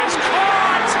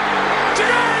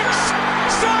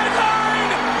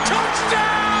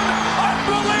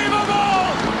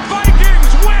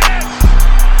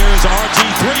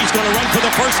for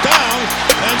the first down,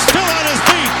 and still on his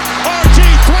feet.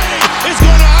 RG3 is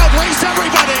going to outrace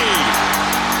everybody.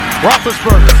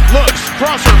 Roethlisberger looks,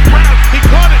 crosser, grabs, he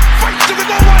caught it, fights to the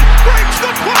goal line, breaks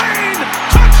the plane,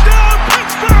 touchdown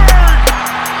Pittsburgh!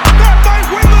 That might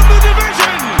win them the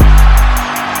division!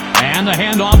 And the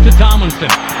handoff to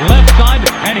Tomlinson, left side,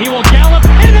 and he will gallop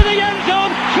into the end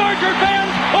zone. Charger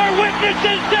fans are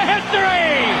witnesses to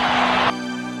history!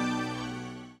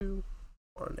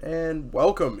 And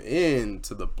welcome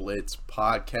into the Blitz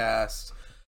podcast.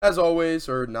 As always,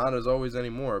 or not as always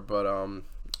anymore, but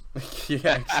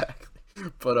yeah, exactly.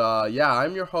 But yeah,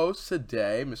 I'm your host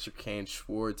today, Mr. Kane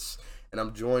Schwartz, and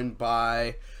I'm joined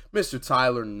by Mr.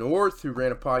 Tyler North, who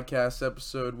ran a podcast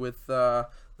episode with the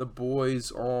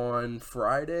boys on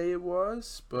Friday. It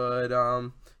was, but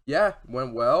yeah,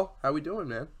 went well. How we doing,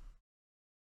 man?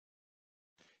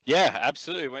 Yeah,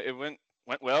 absolutely. It went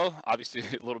well. Obviously,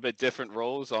 a little bit different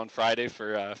roles on Friday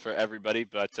for everybody,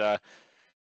 but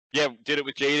yeah, did it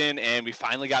with Jaden, and we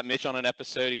finally got Mitch on an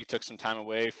episode. He took some time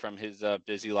away from his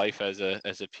busy life as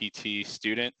a PT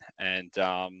student, and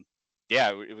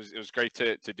yeah, it was great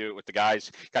to do it with the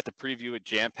guys. Got to preview a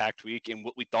jam-packed week in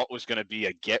what we thought was going to be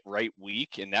a get right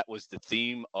week, and that was the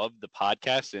theme of the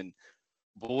podcast. And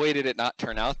boy, did it not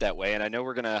turn out that way. And I know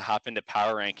we're going to hop into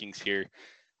power rankings here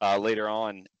later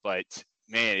on, but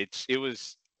man, it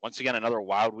was once again another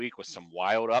wild week with some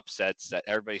wild upsets that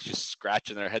everybody's just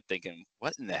scratching their head thinking,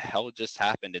 what in the hell just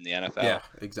happened in the NFL? Yeah,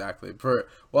 exactly.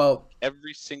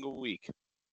 Every single week.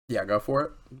 Yeah, go for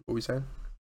it. What were we saying?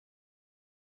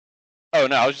 Oh,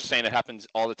 no, I was just saying it happens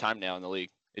all the time now in the league.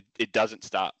 It doesn't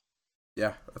stop.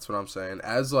 Yeah, that's what I'm saying.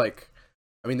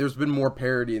 There's been more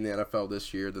parity in the NFL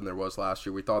this year than there was last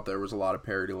year. We thought there was a lot of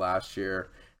parity last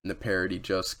year, and the parity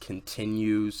just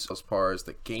continues as far as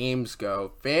the games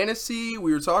go. Fantasy,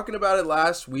 we were talking about it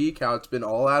last week, how it's been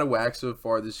all out of whack so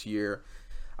far this year.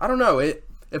 I don't know. It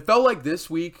felt like this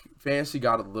week fantasy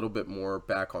got a little bit more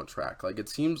back on track. Like, it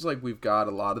seems like we've got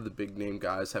a lot of the big name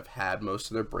guys have had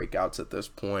most of their breakouts at this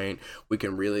point. We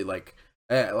can really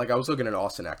I was looking at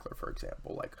Austin Eckler, for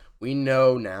example. Like, we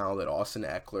know now that Austin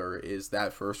Eckler is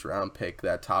that first round pick,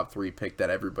 that top 3 pick that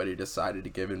everybody decided to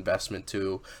give investment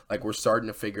to. Like, we're starting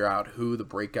to figure out who the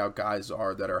breakout guys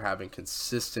are that are having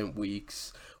consistent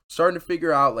weeks. Starting to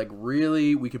figure out, like,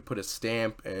 really we could put a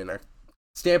stamp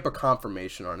of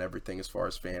confirmation on everything as far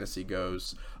as fantasy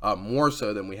goes, more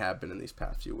so than we have been in these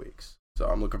past few weeks. So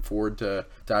I'm looking forward to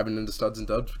diving into studs and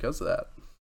dubs because of that.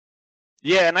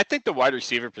 Yeah, and I think the wide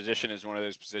receiver position is one of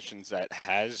those positions that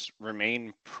has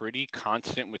remained pretty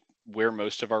constant with where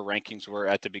most of our rankings were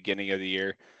at the beginning of the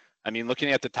year. I mean,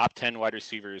 looking at the top 10 wide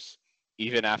receivers,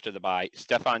 even after the bye,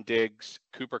 Stephon Diggs,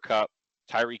 Cooper Kupp,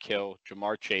 Tyreek Hill,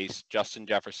 Jamar Chase, Justin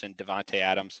Jefferson, Devontae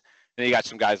Adams. And then you got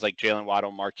some guys like Jalen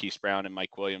Waddle, Marquise Brown, and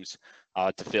Mike Williams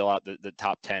to fill out the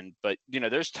top 10. But,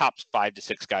 there's top 5 to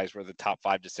 6 guys were the top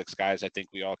 5 to 6 guys I think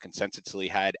we all consensusly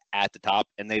had at the top,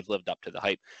 and they've lived up to the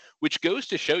hype, which goes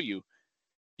to show you,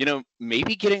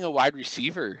 maybe getting a wide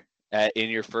receiver in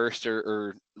your first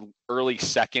or early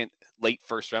second, late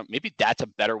first round, maybe that's a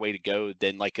better way to go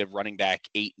than like a running back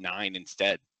 8, 9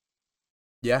 instead.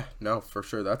 Yeah, no, for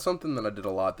sure. That's something that I did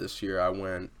a lot this year. I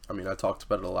talked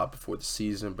about it a lot before the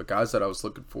season, but guys that I was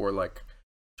looking for, like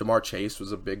Jamar Chase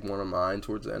was a big one of mine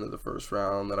towards the end of the first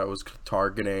round that I was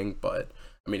targeting. But,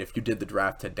 if you did the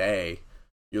draft today,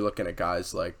 you're looking at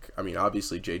guys like,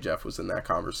 obviously J. Jeff was in that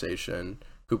conversation.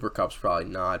 Cooper Kupp's probably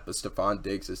not, but Stephon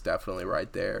Diggs is definitely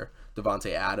right there.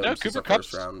 Devontae Adams is a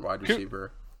first-round wide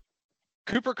receiver.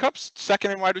 Cooper Kupp's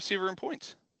second in wide receiver in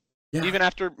points. Yeah. Even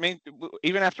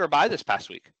after a bye this past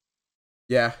week.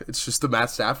 Yeah, it's just the Matt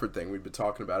Stafford thing. We've been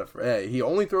talking about it he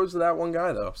only throws to that one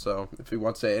guy though. So if he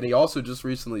wants to, and he also just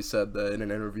recently said that in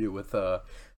an interview with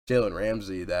Jalen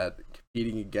Ramsey that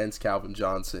competing against Calvin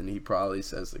Johnson, he probably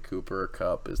says that Cooper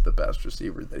Kupp is the best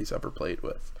receiver that he's ever played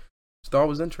with. Just thought it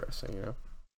was interesting,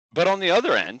 But on the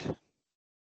other end,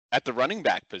 at the running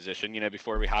back position,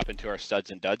 before we hop into our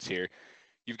studs and duds here,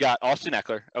 you've got Austin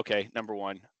Eckler, okay, number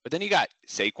 1. But then you got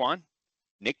Saquon,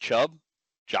 Nick Chubb,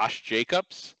 Josh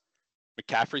Jacobs,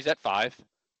 McCaffrey's at 5,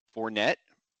 Fournette,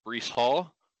 Breece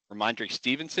Hall, Ramondre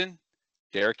Stevenson,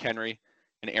 Derrick Henry,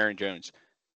 and Aaron Jones.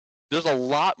 There's a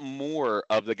lot more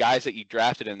of the guys that you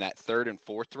drafted in that 3rd and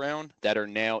 4th round that are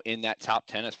now in that top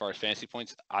 10 as far as fantasy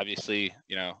points. Obviously,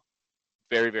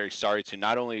 very, very sorry to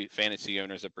not only fantasy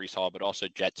owners of Breece Hall, but also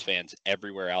Jets fans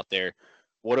everywhere out there.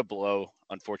 What a blow,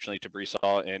 unfortunately, to Breece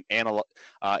Hall and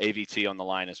AVT on the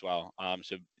line as well.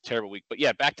 So terrible week. But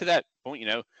yeah, back to that point,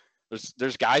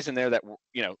 there's guys in there that,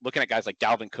 looking at guys like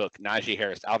Dalvin Cook, Najee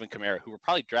Harris, Alvin Kamara, who were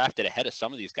probably drafted ahead of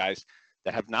some of these guys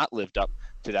that have not lived up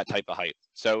to that type of hype.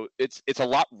 So it's a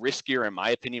lot riskier, in my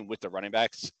opinion, with the running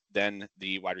backs than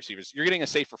the wide receivers. You're getting a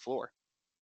safer floor.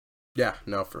 Yeah,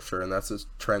 no, for sure. And that's a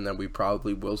trend that we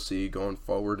probably will see going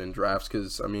forward in drafts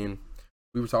because, I mean,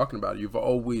 we were talking about it. You've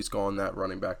always gone that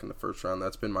running back in the first round.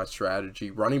 That's been my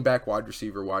strategy. Running back, wide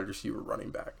receiver,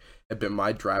 running back. Have been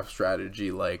my draft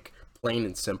strategy, like, plain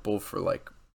and simple for, like,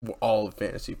 all of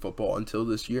fantasy football until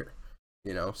this year,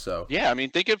 you know, so. Yeah, I mean,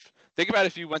 think about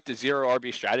if you went the 0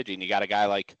 RB strategy and you got a guy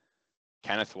like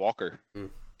Kenneth Walker,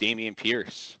 Damian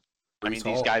Pierce. Breece These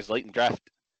Hall. guys late in draft.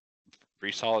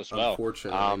 Breece Hall as well.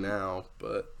 Unfortunately now,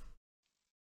 but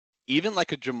even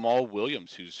like a Jamal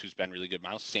Williams, who's been really good.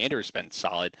 Miles Sanders has been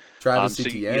solid. Travis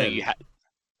Etienne. You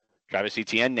Travis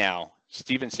Etienne now.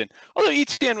 Stevenson. Although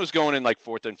Etienne was going in like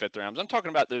 4th and 5th rounds. I'm talking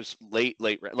about those late,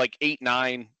 like 8,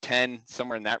 9, 10,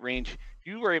 somewhere in that range. If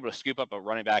you were able to scoop up a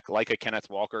running back like a Kenneth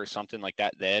Walker or something like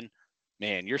that, then,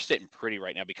 man, you're sitting pretty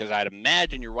right now because I'd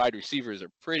imagine your wide receivers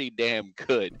are pretty damn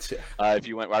good if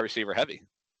you went wide receiver heavy.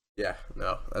 Yeah,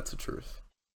 no, that's the truth.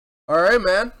 All right,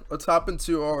 man. Let's hop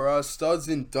into our studs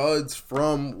and duds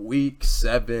from Week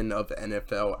 7 of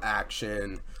NFL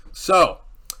action. So,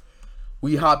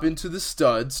 we hop into the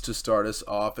studs to start us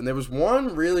off, and there was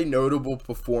one really notable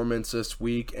performance this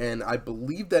week, and I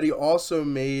believe that he also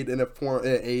made an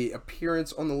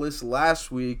appearance on the list last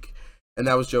week, and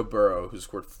that was Joe Burrow, who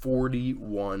scored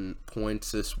 41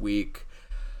 points this week.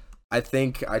 I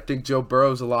think Joe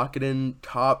Burrow's a lock-it-in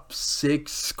top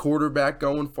 6 quarterback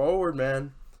going forward,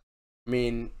 man. I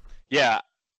mean, yeah.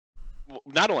 Well,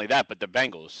 not only that, but the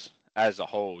Bengals as a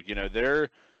whole, you know,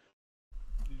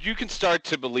 you can start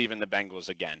to believe in the Bengals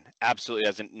again. Absolutely,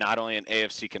 as not only an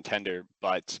AFC contender,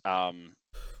 but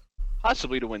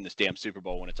possibly to win this damn Super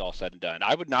Bowl when it's all said and done.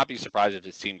 I would not be surprised if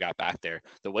this team got back there.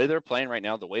 The way they're playing right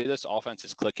now, the way this offense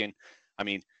is clicking, I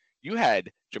mean, you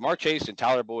had Jamar Chase and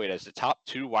Tyler Boyd as the top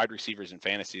 2 wide receivers in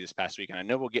fantasy this past week, and I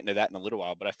know we'll get into that in a little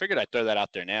while, but I figured I'd throw that out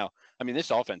there now. I mean,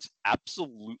 this offense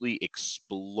absolutely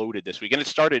exploded this week, and it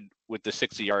started with the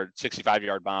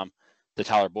 65-yard bomb to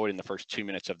Tyler Boyd in the first 2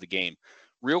 minutes of the game.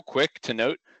 Real quick to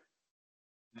note,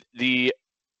 the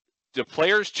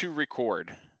players to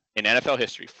record in NFL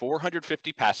history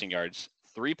 450 passing yards,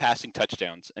 3 passing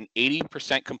touchdowns, an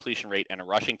 80% completion rate, and a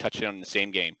rushing touchdown in the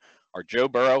same game are Joe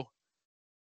Burrow,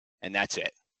 and that's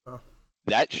it. Oh.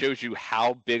 That shows you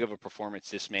how big of a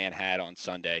performance this man had on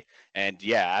Sunday. And,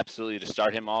 yeah, absolutely, to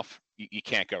start him off, you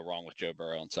can't go wrong with Joe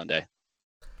Burrow on Sunday.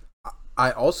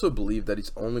 I also believe that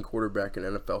he's only quarterback in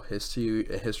NFL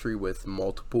history with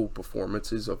multiple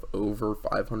performances of over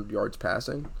 500 yards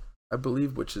passing, I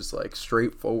believe, which is like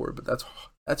straightforward, but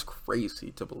that's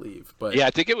crazy to believe. But yeah, I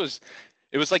think it was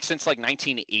like since like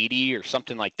 1980 or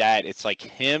something like that. It's like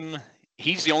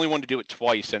he's the only one to do it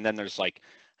twice, and then there's like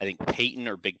I think Peyton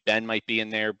or Big Ben might be in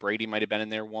there, Brady might have been in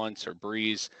there once, or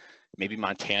Breeze, maybe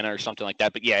Montana or something like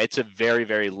that. But yeah, it's a very,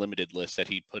 very limited list that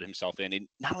he put himself in, and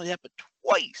not only that, but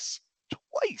twice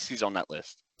he's on that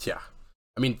list. Yeah.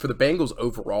 I mean, for the Bengals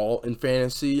overall in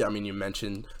fantasy, I mean, you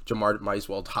mentioned Jamar, might as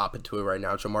well hop into it right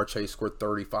now. Jamar Chase scored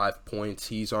 35 points.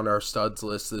 He's on our studs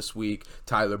list this week.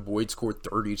 Tyler Boyd scored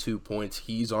 32 points.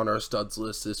 He's on our studs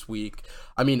list this week.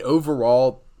 I mean,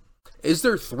 overall, is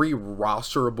there 3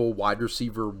 rosterable wide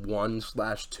receiver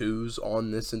 1/2s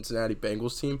on this Cincinnati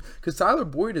Bengals team? Because Tyler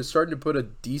Boyd is starting to put a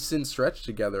decent stretch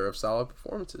together of solid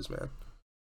performances, man.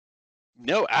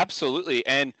 No, absolutely.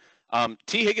 And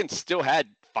T. Higgins still had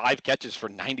 5 catches for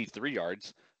 93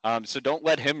 yards. So don't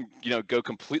let him, go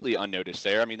completely unnoticed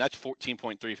there. I mean, that's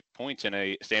 14.3 points in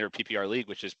a standard PPR league,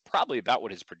 which is probably about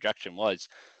what his projection was.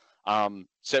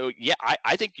 So yeah,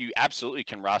 I think you absolutely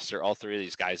can roster all 3 of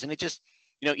these guys. And it just,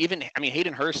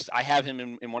 Hayden Hurst, I have him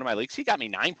in one of my leagues. He got me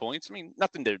 9 points. I mean,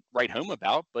 nothing to write home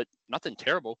about, but nothing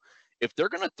terrible. If they're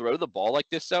going to throw the ball like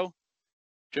this, though,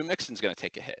 Joe Mixon's going to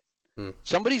take a hit.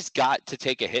 Somebody's got to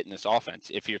take a hit in this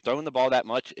offense. If you're throwing the ball that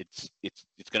much, it's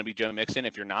going to be Joe Mixon.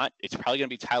 If you're not, it's probably going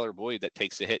to be Tyler Boyd that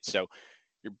takes the hit. So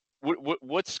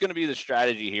what's going to be the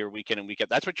strategy here week in and week out?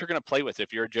 That's what you're going to play with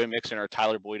if you're a Joe Mixon or a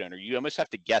Tyler Boyd owner. You almost have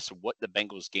to guess what the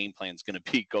Bengals' game plan is going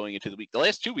to be going into the week. The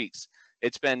last 2 weeks,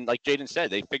 it's been, like Jaden said,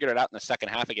 they figured it out in the second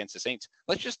half against the Saints.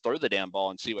 Let's just throw the damn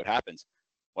ball and see what happens.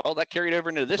 Well, that carried over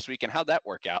into this week, and how'd that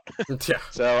work out? Yeah.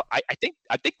 So I think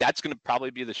that's going to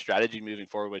probably be the strategy moving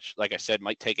forward, which, like I said,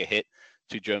 might take a hit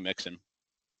to Joe Mixon.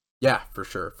 Yeah, for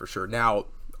sure. Now,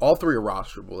 all 3 are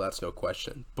rosterable, that's no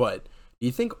question. But do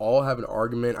you think all have an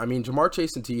argument? I mean, Jamar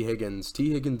Chase and T.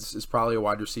 Higgins is probably a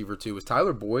wide receiver 2. Is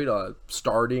Tyler Boyd a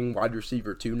starting wide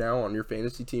receiver 2 now on your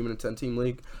fantasy team in a 10-team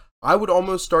league? I would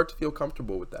almost start to feel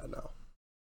comfortable with that now.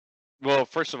 Well,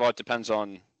 first of all, it depends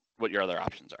on what your other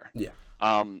options are. Yeah.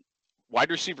 Wide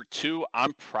receiver 2,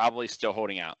 I'm probably still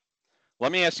holding out.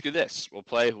 Let me ask you this. We'll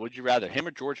play, would you rather, him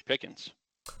or George Pickens?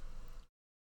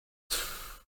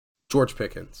 George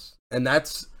Pickens. And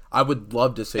I would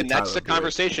love to say and Tyler that's the Boyd,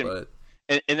 conversation. but...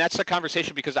 And that's the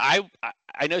conversation because I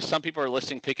know some people are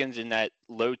listing Pickens in that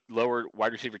lower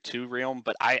wide receiver 2 realm,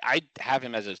 but I have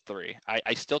him as a 3.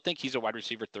 I still think he's a wide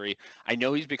receiver 3. I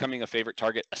know he's becoming a favorite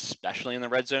target, especially in the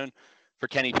red zone for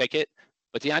Kenny Pickett,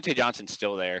 but Deontay Johnson's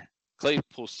still there.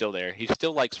 Claypool's still there. He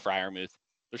still likes Freiermuth.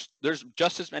 There's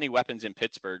just as many weapons in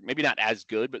Pittsburgh. Maybe not as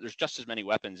good, but there's just as many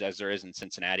weapons as there is in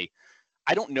Cincinnati.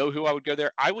 I don't know who I would go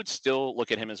there. I would still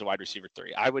look at him as a wide receiver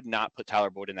 3. I would not put Tyler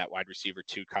Boyd in that wide receiver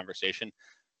 2 conversation,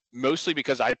 mostly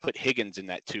because I put Higgins in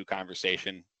that 2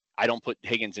 conversation. I don't put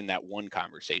Higgins in that 1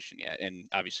 conversation yet, and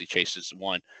obviously Chase is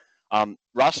 1.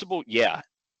 Russell, yeah,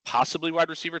 possibly wide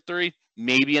receiver 3,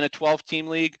 maybe in a 12-team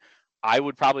league. I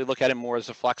would probably look at him more as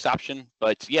a flex option.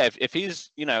 But, yeah, if he's,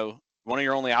 one of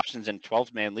your only options in a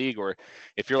 12-man league, or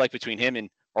if you're like between him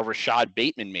or Rashad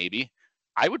Bateman maybe,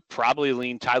 I would probably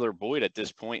lean Tyler Boyd at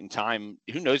this point in time.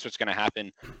 Who knows what's going to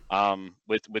happen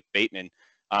with Bateman.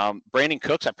 Brandon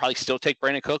Cooks, I'd probably still take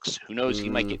Brandon Cooks. Who knows? He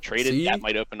might get traded. See? That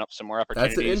might open up some more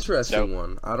opportunities. That's an interesting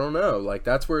one. I don't know. Like,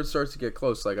 that's where it starts to get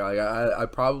close. Like, I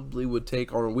probably would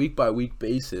take, on a week-by-week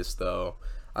basis, though,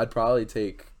 I'd probably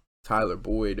take Tyler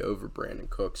Boyd over Brandon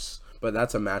Cooks. But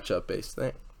that's a matchup-based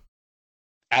thing.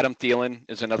 Adam Thielen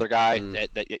is another guy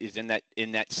that is in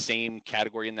that same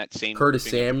category, in that same Curtis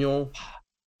Samuel.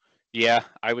 Yeah,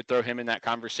 I would throw him in that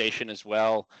conversation as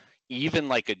well. Even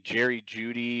like a Jerry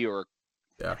Jeudy or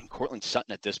Cortland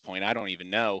Sutton at this point, I don't even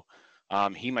know.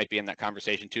 He might be in that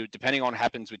conversation too. Depending on what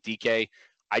happens with DK,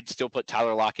 I'd still put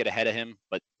Tyler Lockett ahead of him,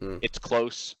 but it's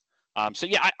close. So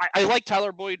yeah, I like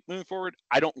Tyler Boyd moving forward.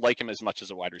 I don't like him as much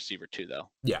as a wide receiver too, though.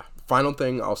 Yeah. Final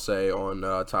thing I'll say on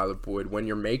Tyler Boyd: when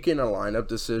you're making a lineup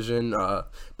decision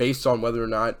based on whether or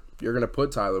not you're going to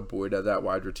put Tyler Boyd at that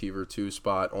wide receiver 2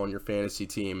 spot on your fantasy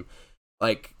team,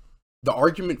 like the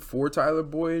argument for Tyler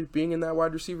Boyd being in that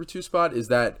wide receiver 2 spot is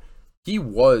that he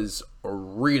was a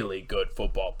really good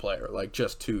football player, like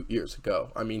just 2 years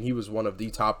ago. I mean, he was one of the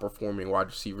top performing wide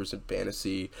receivers in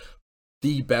fantasy.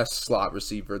 The best slot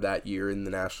receiver that year in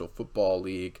the National Football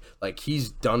League. Like, he's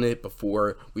done it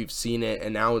before. We've seen it,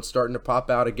 and now it's starting to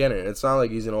pop out again. And it's not like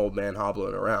he's an old man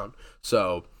hobbling around.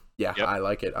 So, yeah, yep. I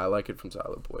like it. I like it from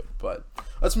Tyler Boyd. But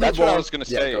let's move on. That's what I was going to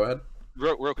say. Go ahead.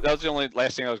 That was the only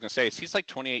last thing I was going to say. Is he's like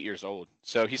 28 years old.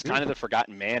 So he's kind of the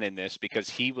forgotten man in this because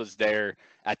he was there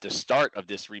at the start of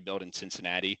this rebuild in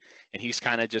Cincinnati. And he's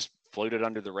kind of just floated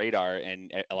under the radar.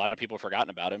 And a lot of people have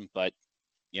forgotten about him. But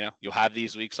you'll have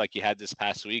these weeks like you had this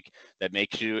past week that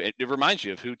makes you, it reminds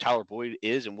you of who Tyler Boyd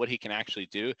is and what he can actually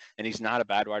do. And he's not a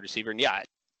bad wide receiver. And yeah,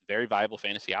 very viable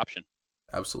fantasy option.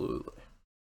 Absolutely.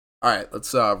 All right,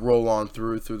 let's roll on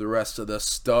through the rest of the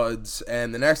studs.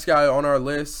 And the next guy on our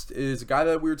list is a guy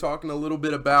that we were talking a little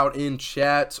bit about in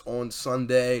chat on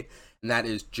Sunday, and that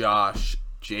is Josh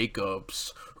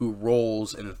Jacobs, who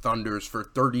rolls and thunders for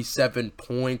 37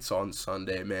 points on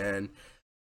Sunday, man.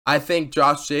 I think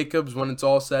Josh Jacobs, when it's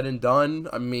all said and done,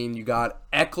 I mean, you got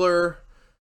Eckler,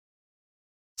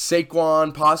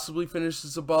 Saquon possibly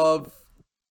finishes above.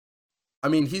 I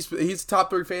mean, he's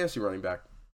top 3 fantasy running back.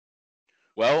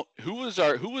 Well, who was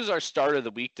our start of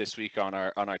the week this week on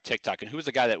our TikTok, and who was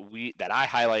the guy that I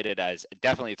highlighted as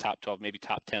definitely a top 12, maybe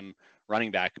top 10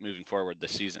 running back moving forward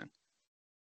this season?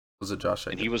 Was it Josh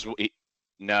Jacobs? And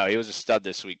he was a stud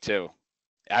this week too.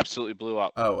 Absolutely blew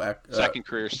up. Second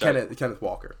career start. Kenneth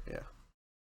Walker, yeah.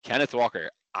 Kenneth Walker.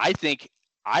 I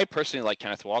personally like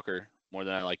Kenneth Walker more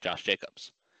than I like Josh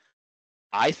Jacobs.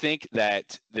 I think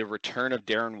that the return of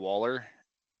Darren Waller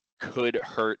could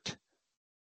hurt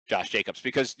Josh Jacobs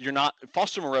because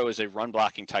Foster Moreau is a run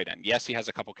blocking tight end. Yes, he has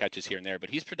a couple catches here and there, but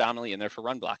he's predominantly in there for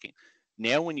run blocking.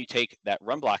 Now, when you take that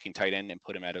run blocking tight end and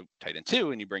put him at a tight end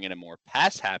 2 and you bring in a more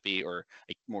pass happy or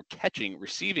a more catching,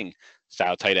 receiving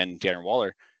style tight end, Darren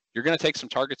Waller, you're going to take some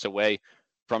targets away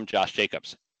from Josh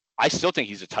Jacobs. I still think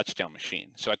he's a touchdown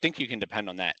machine. So I think you can depend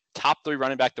on that. Top 3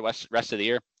 running back the rest of the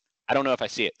year. I don't know if I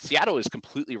see it. Seattle is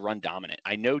completely run dominant.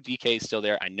 I know DK is still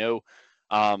there. I know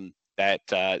that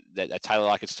Tyler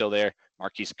Lockett's still there.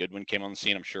 Marquise Goodwin came on the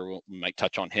scene. I'm sure we might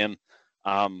touch on him.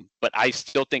 But I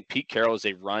still think Pete Carroll is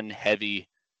a run-heavy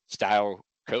style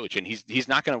coach, and he's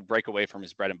not going to break away from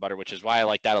his bread and butter, which is why I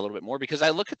like that a little bit more because I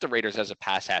look at the Raiders as a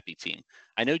pass-happy team.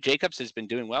 I know Jacobs has been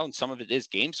doing well, and some of it is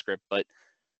game script, but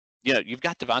you've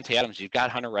got Devontae Adams, you've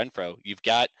got Hunter Renfrow, you've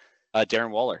got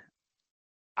Darren Waller.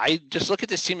 I just look at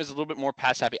this team as a little bit more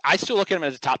pass-happy. I still look at him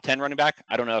as a top 10 running back.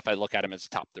 I don't know if I look at him as a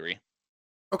top 3.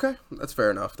 Okay, that's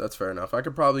fair enough. I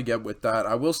could probably get with that.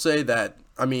 I will say that,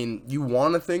 I mean, you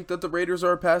want to think that the Raiders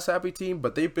are a pass-happy team,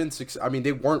 but they've been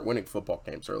they weren't winning football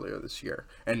games earlier this year,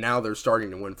 and now they're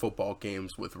starting to win football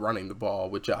games with running the ball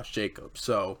with Josh Jacobs.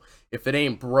 So if it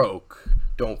ain't broke,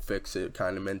 don't fix it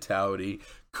kind of mentality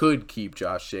could keep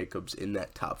Josh Jacobs in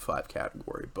that top 5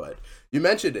 category. But you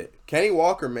mentioned it. Kenny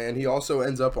Walker, man, he also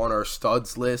ends up on our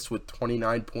studs list with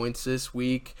 29 points this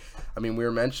week. I mean, we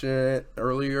were mentioning it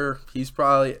earlier. He's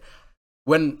probably,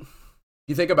 when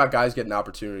you think about guys getting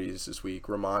opportunities this week,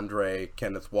 Ramondre,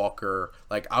 Kenneth Walker,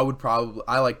 like I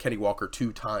like Kenny Walker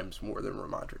 2 times more than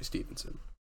Ramondre Stevenson.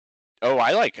 Oh,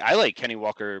 I like Kenny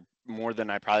Walker more than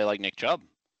I probably like Nick Chubb.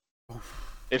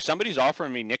 If somebody's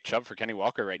offering me Nick Chubb for Kenny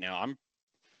Walker right now, I'm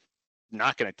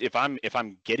not gonna. If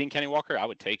I'm getting Kenny Walker, I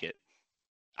would take it.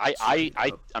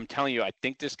 I'm telling you, I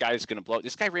think this guy is gonna blow.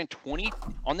 This guy ran 20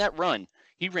 on that run.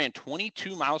 He ran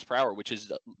 22 miles per hour, which is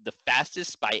the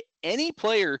fastest by any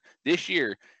player this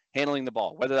year handling the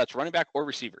ball, whether that's running back or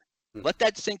receiver. Let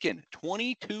that sink in.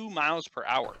 22 miles per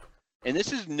hour. And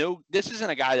this isn't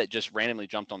a guy that just randomly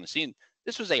jumped on the scene.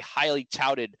 This was a highly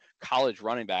touted college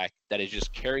running back that has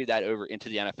just carried that over into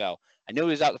the NFL. I know he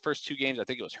was out the first 2 games. I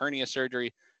think it was hernia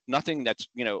surgery. Nothing that's,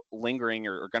 lingering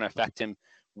or going to affect him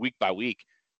week by week.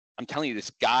 I'm telling you,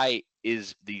 this guy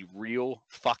is the real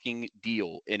fucking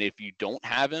deal. And if you don't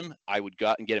have him, I would go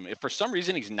out and get him. If for some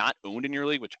reason he's not owned in your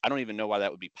league, which I don't even know why that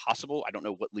would be possible. I don't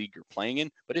know what league you're playing in.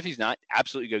 But if he's not,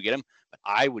 absolutely go get him. But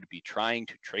I would be trying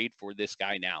to trade for this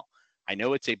guy now. I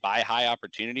know it's a buy high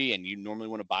opportunity and you normally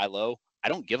want to buy low. I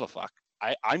don't give a fuck.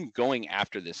 I'm going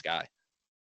after this guy.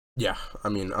 Yeah, I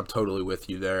mean, I'm totally with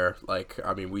you there.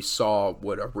 We saw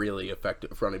what a really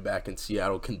effective running back in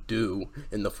Seattle can do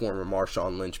in the form of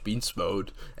Marshawn Lynch beast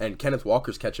mode, and Kenneth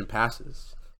Walker's catching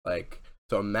passes.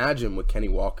 So imagine what Kenny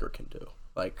Walker can do.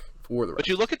 For the. But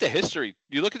you look at the history.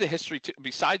 You look at the history too,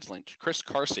 besides Lynch, Chris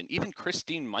Carson, even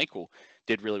Christine Michael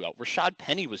did really well. Rashad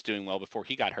Penny was doing well before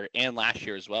he got hurt, and last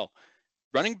year as well.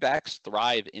 Running backs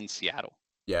thrive in Seattle.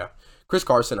 Yeah, Chris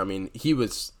Carson. I mean, he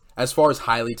was. As far as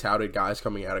highly touted guys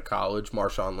coming out of college,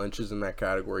 Marshawn Lynch is in that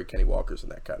category. Kenny Walker's in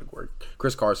that category.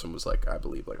 Chris Carson was I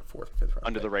believe, a 4th or 5th round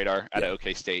under pick. the radar at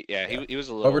OK State. Yeah, he was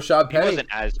a little. Rashad Penny, he wasn't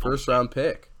as first round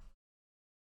pick.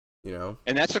 And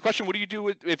that's the question. What do you do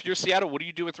if you're Seattle? What do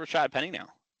you do with Rashad Penny now?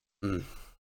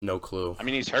 No clue. I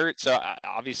mean, he's hurt, so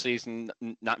obviously he's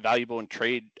not valuable in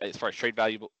trade as far as trade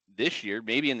value this year.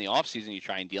 Maybe in the offseason you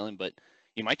try and deal him, but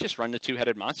you might just run the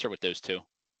 2-headed monster with those 2.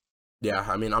 Yeah,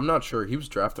 I mean, I'm not sure. He was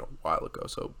drafted a while ago.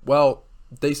 So,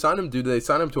 they signed him. Did they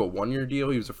sign him to a 1-year deal?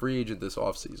 He was a free agent this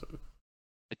offseason.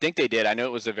 I think they did. I know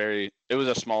it was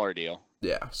a smaller deal.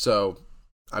 Yeah. So,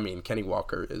 I mean, Kenny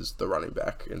Walker is the running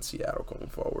back in Seattle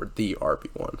going forward, the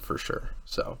RB1 for sure.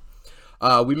 So,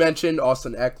 we mentioned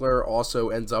Austin Eckler also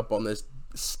ends up on this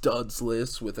studs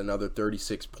list with another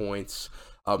 36 points.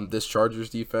 This Chargers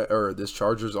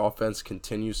offense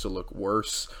continues to look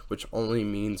worse, which only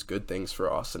means good things for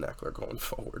Austin Eckler going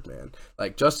forward, man.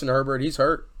 Justin Herbert, he's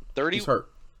hurt. He's hurt.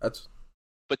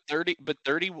 But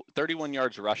 31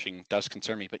 yards rushing does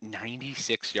concern me, but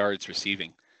 96 yards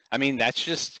receiving. I mean, that's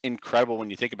just incredible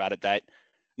when you think about it, that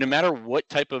no matter what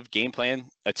type of game plan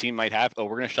a team might have, we're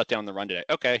going to shut down the run today.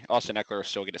 Okay, Austin Eckler will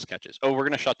still get his catches. We're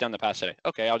going to shut down the pass today.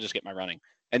 Okay, I'll just get my running.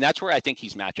 And that's where I think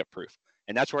he's matchup proof.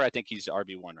 And that's where I think he's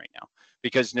RB1 right now.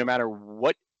 Because no matter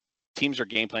what teams are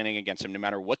game planning against him, no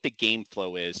matter what the game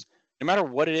flow is, no matter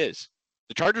what it is,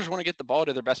 the Chargers want to get the ball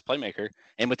to their best playmaker.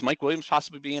 And with Mike Williams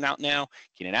possibly being out now,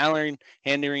 Keenan Allen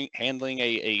handling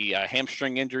a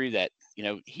hamstring injury that,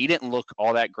 he didn't look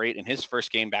all that great in his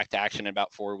first game back to action in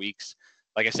about 4 weeks.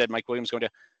 Like I said, Mike Williams who are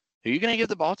you going to give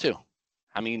the ball to?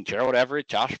 I mean, Gerald Everett,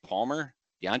 Josh Palmer,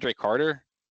 DeAndre Carter.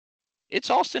 It's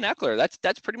Austin Eckler.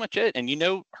 That's pretty much it. And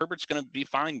Herbert's going to be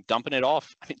fine dumping it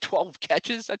off. I mean, 12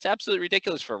 catches? That's absolutely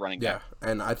ridiculous for a running back. Yeah,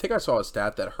 and I think I saw a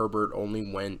stat that Herbert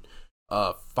only went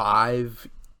 5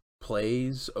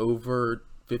 plays over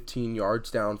 15 yards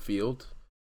downfield.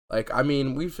 I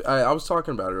was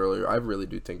talking about it earlier. I really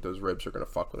do think those ribs are going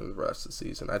to fuck with him the rest of the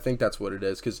season. I think that's what it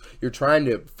is, because you're trying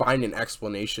to find an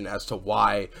explanation as to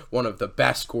why one of the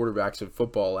best quarterbacks in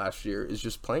football last year is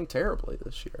just playing terribly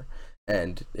this year.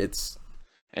 And it's...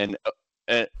 And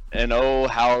oh,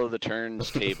 how the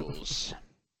turntables.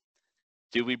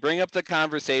 Do we bring up the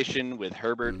conversation with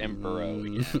Herbert and Burrow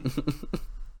again?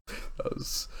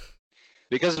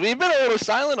 Because we've been a little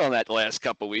silent on that the last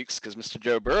couple of weeks because Mr.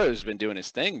 Joe Burrow has been doing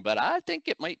his thing, but I think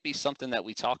it might be something that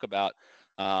we talk about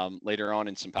later on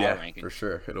in some power rankings. For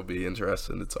sure. It'll be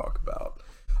interesting to talk about.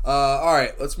 All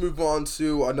right, let's move on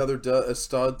to another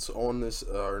stud on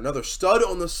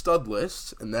the stud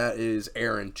list, and that is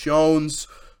Aaron Jones.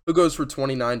 who goes for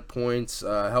 29 points,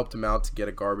 helped him out to get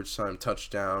a garbage time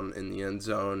touchdown in the end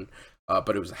zone.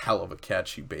 But it was a hell of a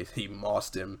catch. He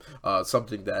mossed him,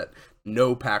 something that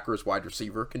no Packers wide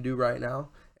receiver can do right now,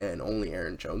 and only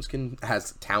Aaron Jones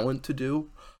has talent to do.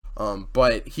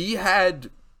 But he had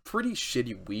pretty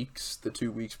shitty weeks the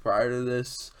 2 weeks prior to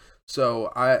this.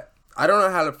 So I don't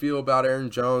know how to feel about Aaron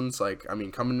Jones. Like, I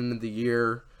mean, coming into the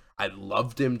year, I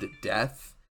loved him to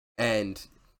death, and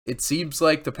it seems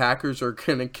like the Packers are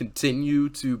going to continue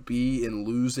to be in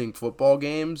losing football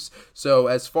games. So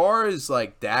as far as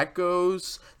like that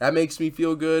goes, that makes me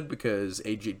feel good because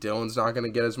A.J. Dillon's not going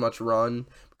to get as much run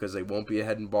because they won't be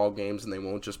ahead in ball games, and they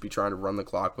won't just be trying to run the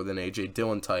clock with an A.J.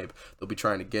 Dillon type. They'll be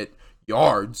trying to get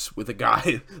yards with a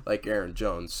guy like Aaron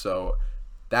Jones. So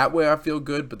that way I feel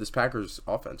good, but this Packers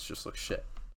offense just looks shit.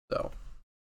 So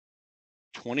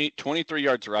 23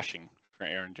 yards rushing for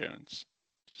Aaron Jones.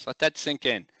 Just let that sink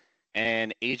in.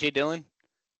 And A.J. Dillon,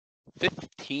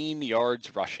 15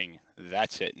 yards rushing.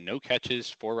 That's it. No catches,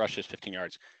 4 rushes, 15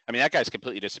 yards. I mean, that guy's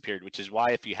completely disappeared, which is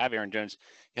why if you have Aaron Jones,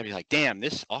 you gotta be like, damn,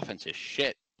 this offense is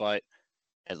shit. But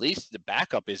at least the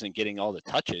backup isn't getting all the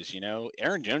touches, you know?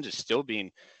 Aaron Jones is still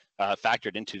being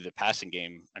factored into the passing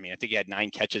game. I mean, I think he had 9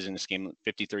 catches in this game,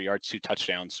 53 yards, 2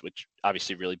 touchdowns, which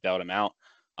obviously really bailed him out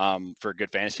for a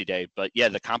good fantasy day. But yeah,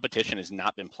 the competition has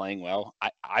not been playing well.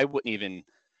 I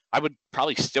would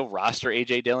probably still roster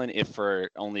A.J. Dillon if for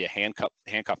only a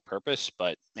handcuff purpose,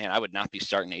 but man, I would not be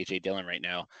starting A.J. Dillon right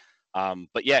now.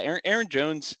 But yeah, Aaron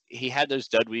Jones, he had those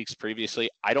dud weeks previously.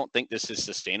 I don't think this is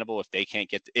sustainable if he can't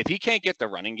get the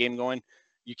running game going.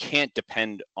 You can't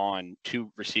depend on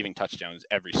 2 receiving touchdowns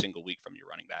every single week from your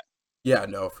running back. Yeah,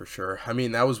 no, for sure. I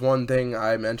mean, that was one thing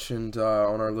I mentioned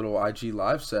on our little IG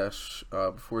live sesh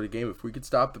before the game. If we could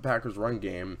stop the Packers' run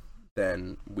game,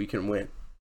 then we can win.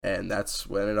 And that's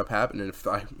what ended up happening.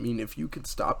 If you could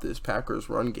stop this Packers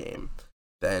run game,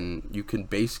 then you can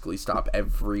basically stop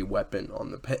every weapon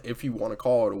if you want to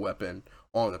call it a weapon,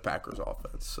 on the Packers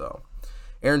offense. So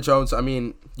Aaron Jones, I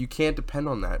mean, you can't depend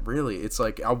on that, really. It's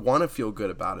like, I want to feel good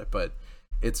about it, but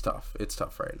it's tough. It's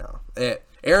tough right now.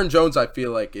 Aaron Jones, I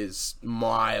feel like, is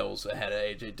miles ahead of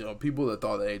A.J. Dillon. People that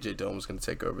thought that A.J. Dillon was going to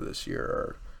take over this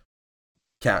year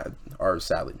are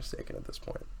sadly mistaken at this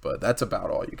point. But that's about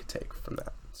all you could take from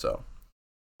that. So,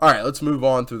 all right, let's move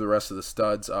on through the rest of the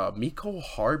studs. Mecole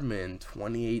Hardman,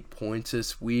 28 points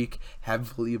this week,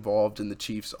 heavily involved in the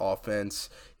Chiefs' offense.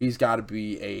 He's got to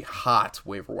be a hot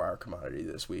waiver wire commodity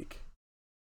this week.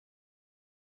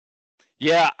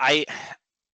 Yeah, I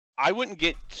wouldn't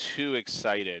get too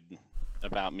excited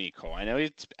about Mecole. I know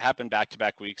it's happened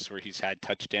back-to-back weeks where he's had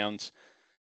touchdowns.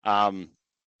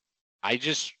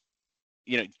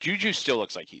 Juju still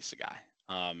looks like he's the guy.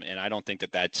 And I don't think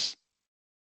that that's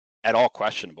at all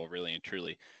questionable, really and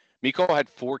truly. Mecole had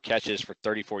 4 catches for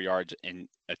 34 yards and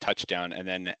a touchdown, and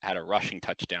then had a rushing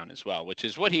touchdown as well, which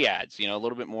is what he adds. You know, a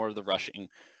little bit more of the rushing,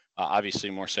 obviously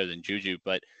more so than Juju,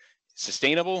 but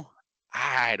sustainable,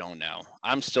 I don't know.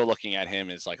 I'm still looking at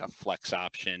him as like a flex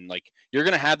option. Like, you're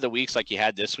going to have the weeks like you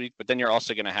had this week, but then you're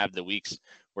also going to have the weeks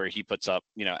where he puts up,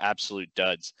 absolute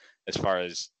duds as far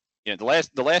as,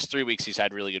 the last 3 weeks he's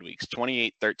had really good weeks,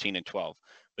 28, 13, and 12.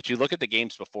 But you look at the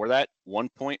games before that, 1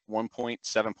 point, 1 point,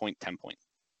 7 point, 10 point.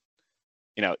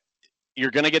 You're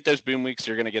going to get those boom weeks.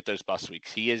 You're going to get those bust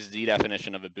weeks. He is the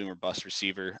definition of a boom or bust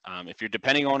receiver. If you're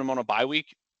depending on him on a bye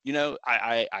week,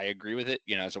 I agree with it.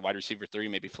 As a wide receiver 3,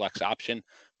 maybe flex option.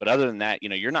 But other than that,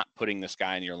 you're not putting this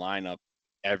guy in your lineup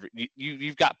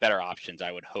you've got better options,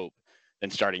 I would hope, than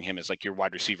starting him as like your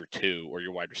wide receiver 2 or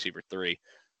your wide receiver 3.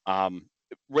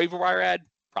 Waiver wire ad,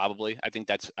 probably. I think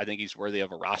he's worthy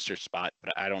of a roster spot,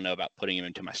 but I don't know about putting him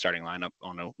into my starting lineup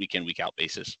on a week in, week out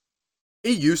basis.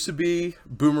 It used to be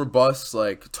boomer bust,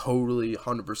 like totally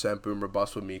 100% boomer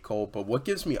bust with Mecole, but what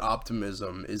gives me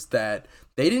optimism is that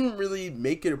they didn't really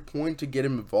make it a point to get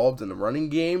him involved in the running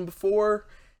game before,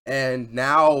 and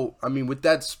now, I mean, with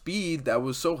that speed that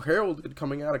was so heralded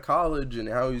coming out of college and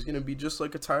how he's going to be just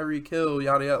like a Tyreek Hill,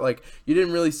 yada yada, like, you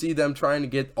didn't really see them trying to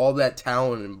get all that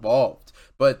talent involved.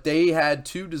 But they had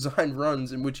 2 designed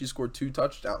runs in which he scored 2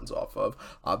 touchdowns off of.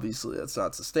 Obviously, that's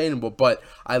not sustainable, but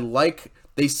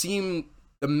the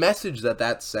message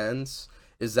that sends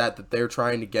is that they're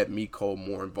trying to get Mecole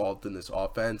more involved in this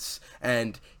offense.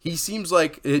 And he seems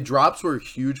like drops were a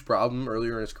huge problem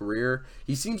earlier in his career.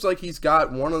 He seems like he's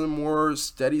got one of the more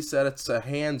steady sets of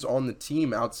hands on the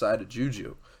team outside of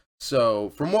Juju.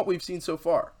 So, from what we've seen so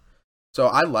far. So,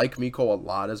 I like Mecole a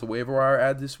lot as a waiver wire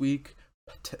ad this week.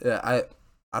 I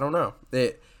don't know.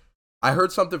 I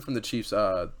heard something from the Chiefs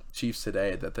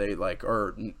today that they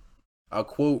a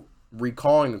quote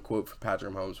recalling a quote from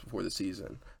Patrick Mahomes before the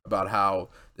season about how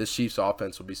this Chiefs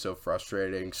offense will be so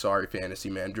frustrating. Sorry, fantasy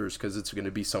managers, because it's going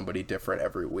to be somebody different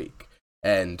every week.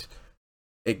 And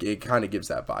it kind of gives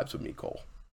that vibes with me, Cole.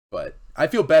 But I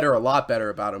feel a lot better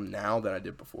about him now than I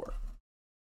did before.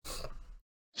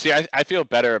 See, I feel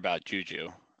better about Juju.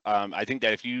 I think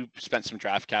that if you spent some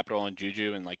draft capital on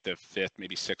Juju in like the 5th,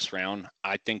 maybe 6th round,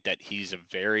 I think that he's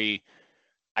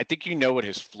I think you know what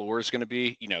his floor is going to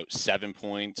be, 7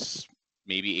 points,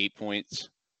 maybe 8 points.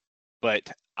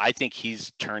 But I think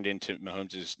he's turned into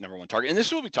Mahomes' number one target. And this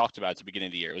is what we talked about at the beginning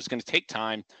of the year. It was going to take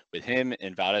time with him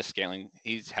and Valdez-Scantling.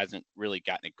 He hasn't really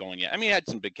gotten it going yet. I mean, he had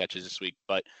some big catches this week,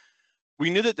 but we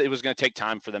knew that it was going to take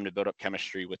time for them to build up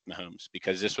chemistry with Mahomes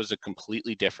because this was a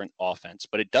completely different offense.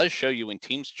 But it does show you when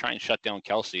teams try and shut down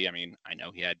Kelsey. I mean, I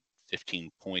know he had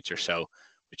 15 points or so,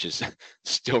 which is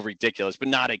still ridiculous, but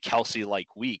not a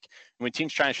Kelsey-like week. And when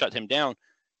teams try and shut him down,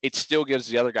 it still gives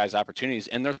the other guys opportunities,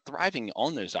 and they're thriving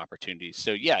on those opportunities.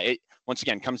 So, yeah, it once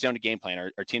again comes down to game plan.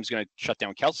 Are teams going to shut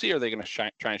down Kelsey, or are they going to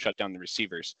try and shut down the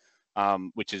receivers,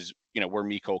 which is where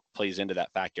Miko plays into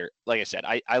that factor. Like I said,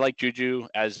 I like Juju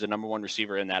as the number one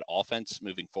receiver in that offense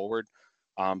moving forward,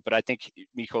 but I think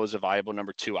Miko is a viable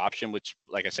number 2 option, which,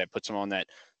 like I said, puts him on that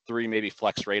 3 maybe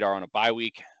flex radar on a bye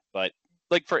week. But,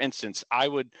 like, for instance, I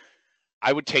would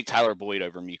take Tyler Boyd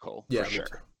over Miko for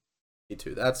sure. Me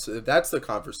too. That's the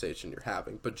conversation you're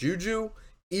having. But Juju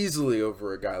easily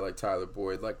over a guy like Tyler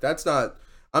Boyd. Like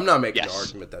I'm not making the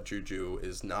argument that Juju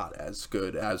is not as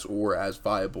good as or as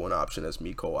viable an option as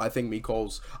Miko. I think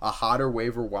Miko's a hotter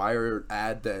waiver wire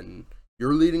ad than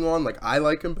you're leading on. Like, I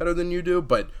like him better than you do,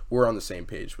 but we're on the same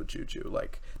page with Juju.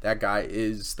 Like, that guy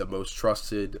is the most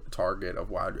trusted target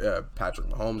of Patrick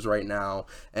Mahomes right now.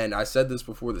 And I said this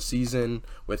before the season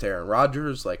with Aaron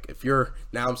Rodgers. Like,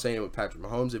 now I'm saying it with Patrick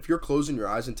Mahomes, if you're closing your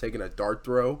eyes and taking a dart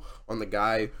throw on the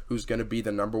guy who's going to be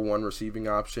the number 1 receiving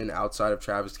option outside of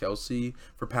Travis Kelce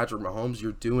for Patrick Mahomes,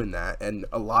 you're doing that. And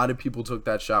a lot of people took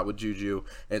that shot with Juju,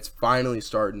 and it's finally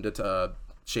starting to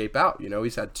shape out.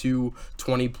 He's had 2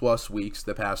 20-plus weeks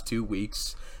the past 2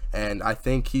 weeks, and I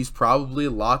think he's probably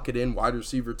lock it in wide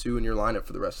receiver 2 in your lineup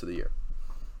for the rest of the year.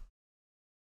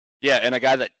 Yeah, and a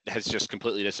guy that has just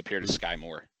completely disappeared is Sky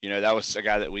Moore. That was a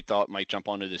guy that we thought might jump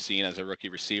onto the scene as a rookie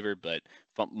receiver, but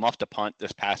muffed a punt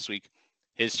this past week.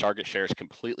 His target share has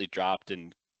completely dropped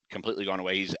and completely gone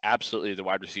away. He's absolutely the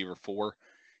wide receiver 4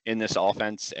 in this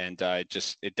offense, and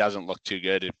it doesn't look too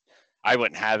good. I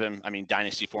wouldn't have him. I mean,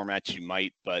 dynasty formats you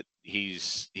might, but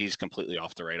he's completely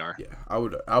off the radar. Yeah,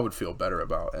 I would feel better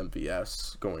about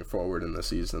MVS going forward in the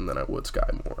season than I would Sky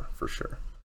Moore for sure.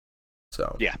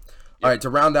 So yeah. All right,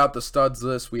 to round out the studs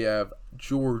list, we have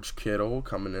George Kittle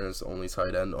coming in as the only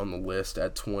tight end on the list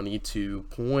at 22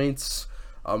 points.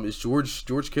 Is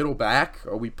George Kittle back?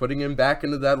 Are we putting him back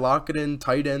into that lock-it-in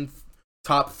tight end,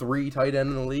 top 3 tight end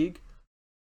in the league?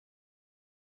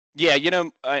 Yeah,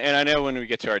 and I know when we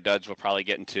get to our duds, we'll probably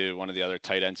get into one of the other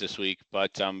tight ends this week.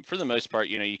 But for the most part,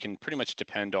 you can pretty much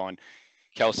depend on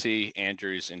Kelsey,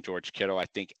 Andrews, and George Kittle, I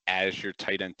think, as your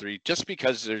tight end 3, just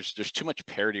because there's too much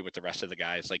parity with the rest of the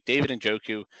guys. Like David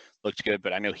Njoku looked good,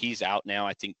 but I know he's out now,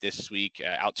 I think, this week,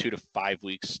 out 2 to 5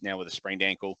 weeks now with a sprained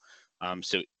ankle.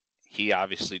 So he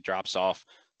obviously drops off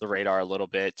the radar a little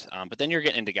bit. But then you're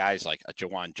getting into guys like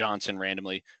Jawan Johnson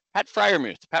randomly. Pat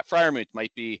Freiermuth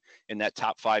might be in that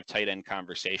top 5 tight end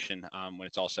conversation when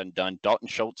it's all said and done. Dalton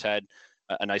Schultz had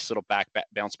a nice little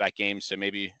bounce back game, so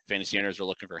maybe fantasy owners are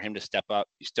looking for him to step up.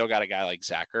 You still got a guy like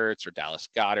Zach Ertz or Dallas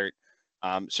Goedert.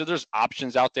 So there's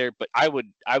options out there, but I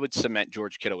would cement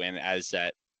George Kittle in as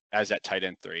that tight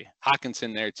end 3.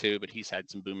 Hawkinson there too, but he's had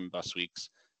some boom and bust weeks.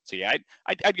 So yeah,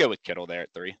 I'd go with Kittle there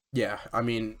at 3. Yeah, I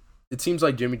mean, it seems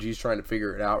like Jimmy G's trying to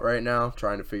figure it out right now,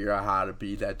 trying to figure out how to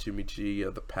be that Jimmy G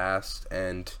of the past.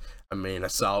 And, I mean, a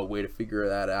solid way to figure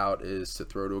that out is to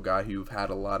throw to a guy who you've had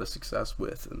a lot of success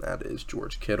with, and that is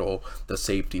George Kittle, the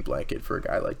safety blanket for a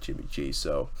guy like Jimmy G.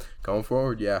 So, going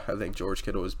forward, yeah, I think George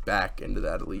Kittle is back into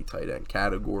that elite tight end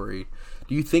category.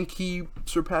 Do you think he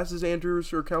surpasses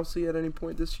Andrews or Kelsey at any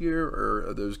point this year, or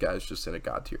are those guys just in a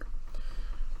god tier?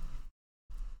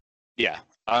 Yeah,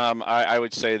 I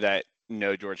would say that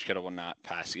no, George Kittle will not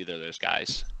pass either of those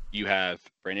guys. You have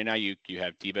Brandon Ayuk, you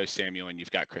have Deebo Samuel, and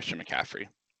you've got Christian McCaffrey.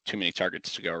 Too many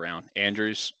targets to go around.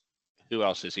 Andrews, who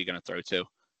else is he going to throw to?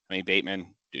 I mean, Bateman,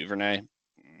 Duvernay,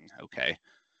 okay.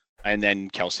 And then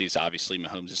Kelsey's obviously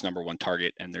Mahomes' number 1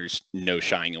 target, and there's no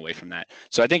shying away from that.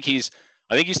 So I think he's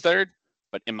 3rd,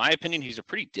 but in my opinion, he's a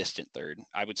pretty distant 3rd.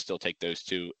 I would still take those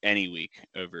 2 any week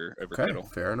over Kittle.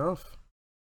 Fair enough.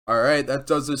 All right, that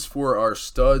does this for our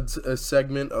studs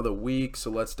segment of the week. So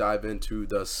let's dive into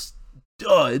the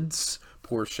studs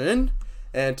portion.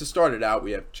 And to start it out,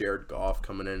 we have Jared Goff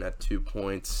coming in at 2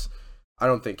 points. I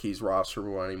don't think he's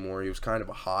rosterable anymore. He was kind of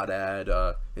a hot ad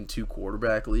in 2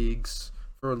 quarterback leagues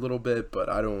for a little bit, but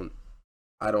I don't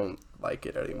like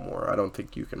it anymore. I don't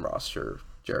think you can roster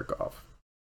Jared Goff.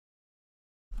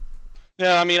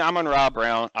 No, I mean, Amon-Ra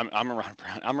Brown.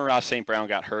 Amon-Ra St. Brown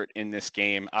got hurt in this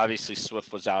game. Obviously,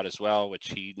 Swift was out as well, which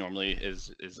he normally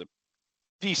is a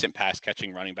decent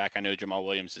pass-catching running back. I know Jamal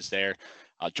Williams is there.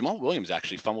 Jamal Williams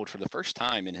actually fumbled for the first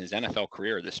time in his NFL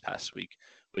career this past week,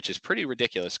 which is pretty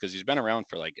ridiculous because he's been around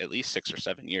for like at least 6 or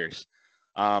 7 years.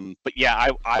 But yeah,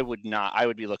 I would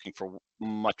be looking for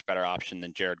much better option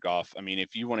than Jared Goff. I mean,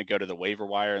 if you want to go to the waiver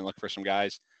wire and look for some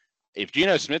guys, if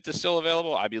Geno Smith is still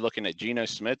available, I'd be looking at Geno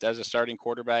Smith as a starting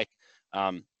quarterback.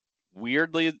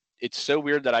 Weirdly, it's so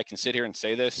weird that I can sit here and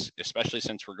say this, especially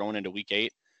since we're going into week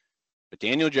 8. But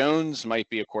Daniel Jones might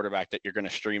be a quarterback that you're going to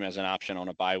stream as an option on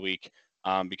a bye week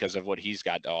because of what he's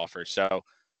got to offer. So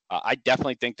I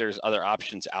definitely think there's other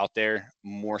options out there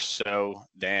more so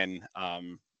than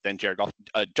Jared Goff.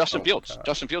 Justin Fields. God.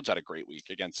 Justin Fields had a great week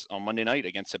on Monday night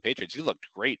against the Patriots. He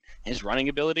looked great. His running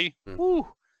ability, whoo,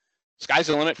 sky's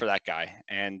the limit for that guy.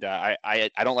 And I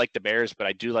don't like the Bears, but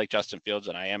I do like Justin Fields,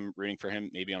 and I am rooting for him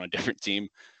maybe on a different team.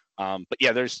 But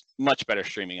yeah, there's much better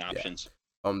streaming options. Yeah.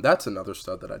 That's another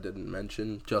stud that I didn't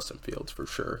mention. Justin Fields, for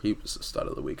sure. He was the stud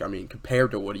of the week. I mean, compared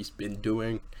to what he's been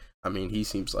doing, I mean, he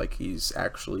seems like he's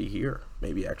actually here.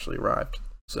 Maybe actually arrived.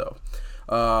 So,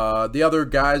 the other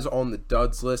guys on the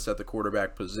duds list at the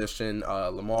quarterback position,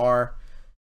 Lamar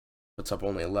puts up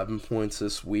only 11 points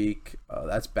this week.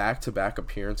 That's back-to-back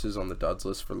appearances on the duds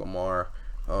list for Lamar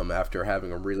after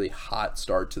having a really hot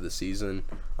start to the season.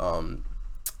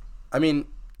 I mean,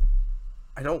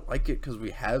 I don't like it because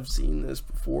we have seen this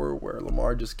before where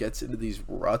Lamar just gets into these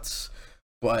ruts,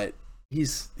 but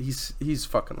he's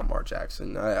fucking Lamar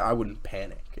Jackson. I wouldn't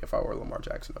panic if I were Lamar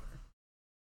Jackson.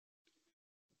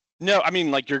 No, I mean,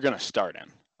 like, you're going to start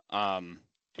him. Do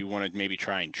you want to maybe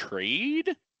try and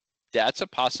trade? That's a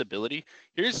possibility.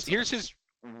 Here's his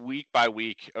week by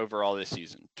week overall this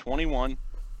season. 21,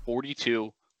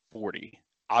 42, 40.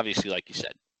 Obviously, like you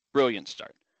said, brilliant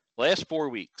start. Last 4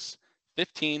 weeks,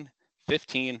 15,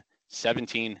 15,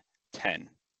 17, 10.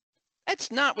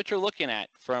 That's not what you're looking at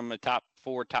from a top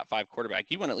 4, top 5 quarterback.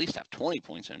 You want to at least have 20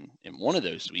 points in one of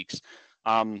those weeks.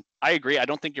 I agree. I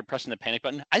don't think you're pressing the panic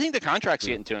button. I think the contract's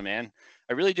getting to him, man.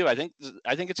 I really do. I think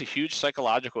it's a huge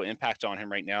psychological impact on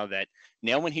him right now that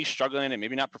now when he's struggling and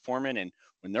maybe not performing, and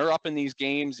when they're up in these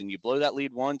games and you blow that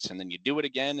lead once and then you do it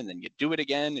again and then you do it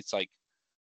again, it's like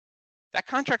that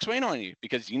contract's weighing on you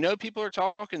because people are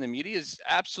talking. The media is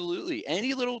absolutely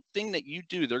any little thing that you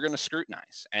do, they're going to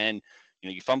scrutinize. And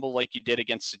you fumble like you did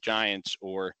against the Giants,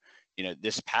 or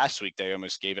this past week they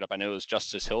almost gave it up. I know it was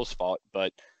Justice Hill's fault,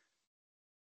 but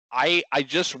I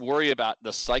just worry about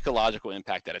the psychological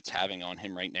impact that it's having on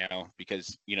him right now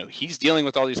because he's dealing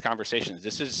with all these conversations.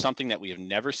 This is something that we have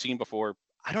never seen before.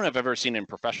 I don't have ever seen in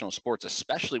professional sports,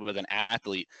 especially with an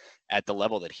athlete at the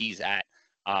level that he's at.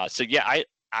 So yeah,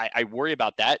 I worry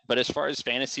about that. But as far as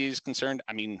fantasy is concerned,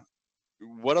 I mean,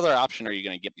 what other option are you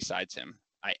going to get besides him?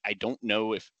 I don't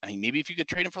know maybe if you could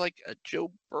trade him for like a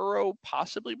Joe Burrow,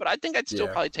 possibly, but I think I'd still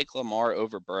probably take Lamar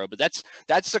over Burrow. But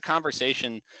that's the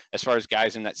conversation as far as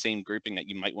guys in that same grouping that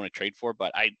you might want to trade for.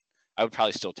 But I would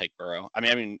probably still take Burrow.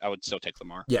 I would still take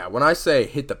Lamar. Yeah, when I say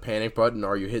hit the panic button,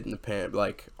 are you hitting the panic?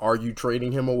 Like, are you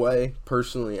trading him away?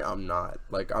 Personally, I'm not.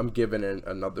 Like, I'm giving it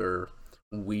another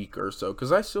week or so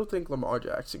because I still think Lamar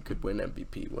Jackson could win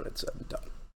MVP when it's said and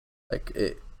done. Like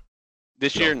it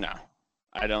this year, no.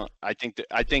 I don't. I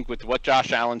think with what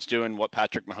Josh Allen's doing, what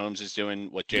Patrick Mahomes is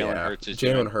doing, what Jalen Hurts is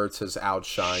doing. Jalen Hurts has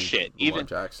outshined Lamar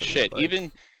Jackson.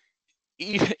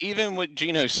 Even what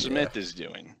Geno Smith is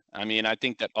doing. I mean, I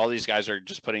think that all these guys are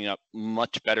just putting up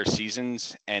much better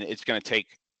seasons, and it's going to take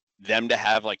them to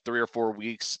have like 3 or 4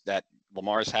 weeks that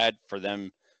Lamar's had for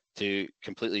them to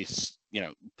completely,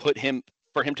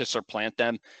 for him to supplant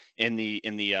them in the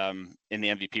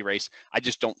MVP race. I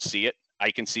just don't see it. I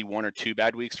can see 1 or 2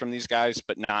 bad weeks from these guys,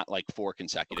 but not like 4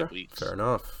 consecutive weeks. Fair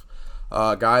enough.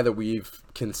 Guy that we've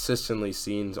consistently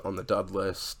seen on the dud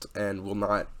list and will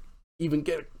not even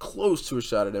get close to a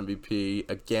shot at MVP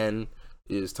again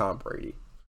is Tom Brady.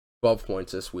 12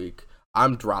 points this week.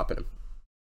 I'm dropping him.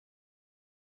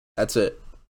 That's it.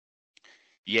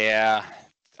 Yeah.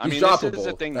 He's droppable. This is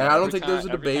the thing. And I don't think there's a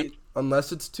debate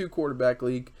unless it's 2 quarterback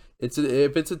league. If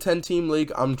it's a 10-team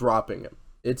league, I'm dropping him.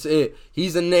 It's it.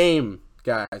 He's a name,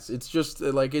 guys. It's just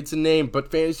like it's a name,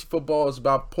 but fantasy football is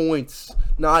about points,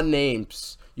 not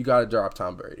names. You got to drop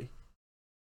Tom Brady.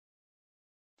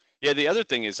 Yeah, the other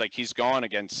thing is like he's gone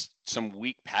against some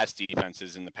weak pass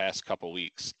defenses in the past couple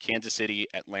weeks. Kansas City,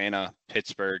 Atlanta,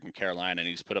 Pittsburgh, and Carolina, and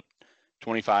he's put up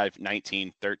 25,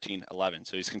 19, 13, 11.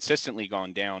 So he's consistently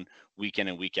gone down week in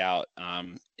and week out.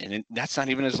 That's not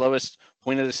even his lowest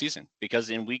point of the season, because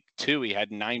in week 2 he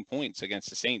had 9 points against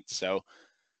the Saints. So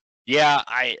yeah,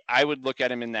 I would look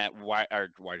at him in that wide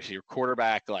receiver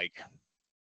quarterback, like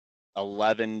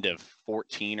 11 to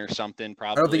 14 or something,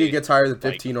 probably. I don't think he gets higher than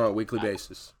 15 on a weekly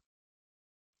basis.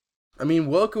 I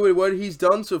mean, look at what he's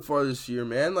done so far this year,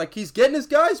 man. Like, he's getting his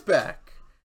guys back.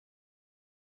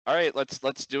 All right, let's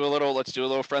do a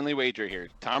little friendly wager here.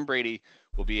 Tom Brady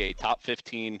will be a top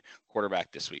 15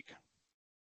 quarterback this week.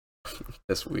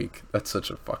 This week? That's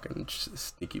such a fucking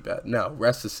sneaky bet. No,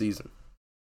 rest of the season.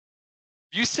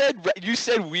 You said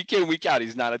week in, week out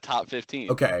he's not a top 15.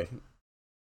 Okay.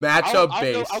 Matchup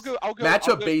based. I'll go.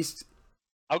 Matchup based.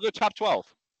 I'll go top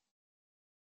 12.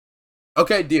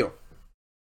 Okay, deal.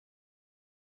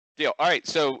 All right,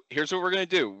 so here's what we're gonna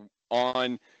do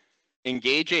on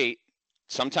Engage 8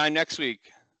 sometime next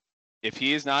week. If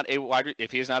he is not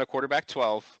a quarterback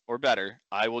 12 or better,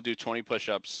 I will do 20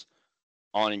 push-ups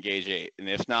on Engage 8, and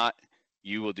if not,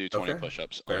 you will do 20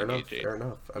 push-ups on Engage 8. Fair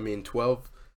enough. I mean,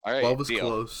 12. All right, 12 is deal.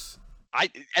 close.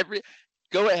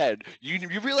 Go ahead.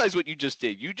 You realize what you just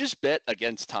did? You just bet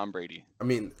against Tom Brady. I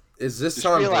mean, is this Just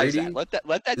Tom realize Brady? that.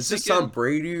 Let that Is sink this Tom in.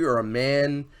 Brady or a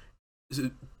man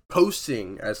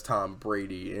posting as Tom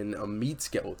Brady in a meat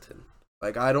skeleton?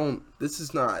 Like, this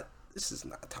is not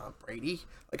Tom Brady.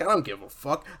 Like, I don't give a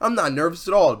fuck. I'm not nervous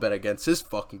at all to bet against this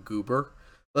fucking goober.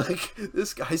 Like,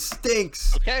 this guy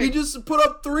stinks. Okay. He just put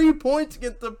up 3 points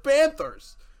against the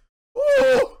Panthers.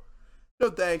 Woo! No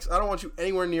thanks. I don't want you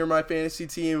anywhere near my fantasy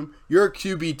team. You're a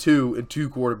QB2 in 2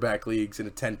 quarterback leagues in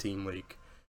a 10-team league.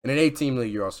 In an 8-team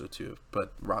league, you're also 2,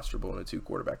 but rosterable in a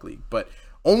 2-quarterback league. But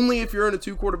only if you're in a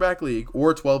 2-quarterback league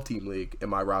or a 12-team league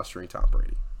am I rostering Tom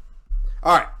Brady.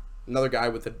 All right, another guy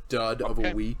with a dud of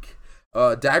a week.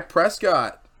 Dak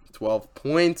Prescott, 12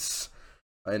 points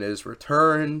in his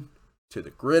return to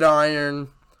the gridiron.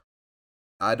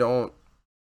 I don't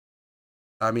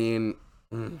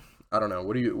know.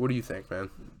 What do you think, man?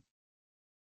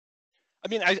 I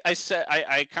mean,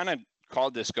 I kind of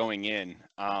called this going in,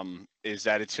 is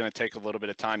that it's going to take a little bit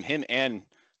of time. Him and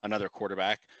another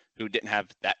quarterback who didn't have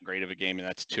that great of a game, and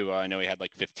that's Tua. I know he had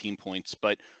like 15 points,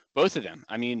 but both of them.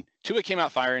 I mean, Tua came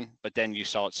out firing, but then you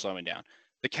saw it slowing down.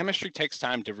 The chemistry takes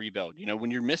time to rebuild. You know,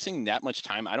 when you're missing that much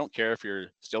time, I don't care if you're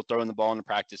still throwing the ball in the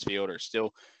practice field or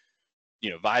still,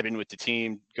 vibing with the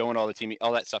team, going all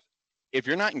that stuff. If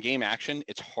you're not in game action,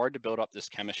 it's hard to build up this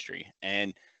chemistry,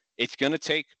 and it's going to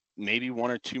take maybe 1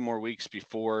 or 2 more weeks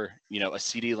before, a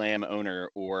CeeDee Lamb owner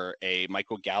or a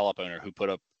Michael Gallup owner who put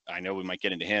up, I know we might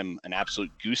get into him, an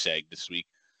absolute goose egg this week.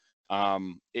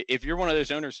 If you're one of those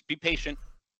owners, be patient.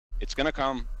 It's going to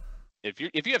come. If you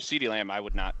have CeeDee Lamb, I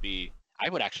would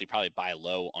actually probably buy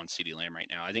low on CeeDee Lamb right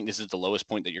now. I think this is the lowest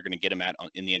point that you're going to get him at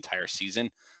in the entire season.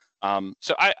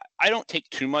 So I don't take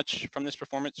too much from this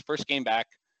performance. First game back,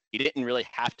 he didn't really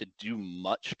have to do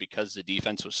much because the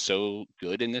defense was so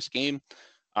good in this game.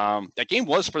 That game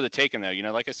was for the taking, though.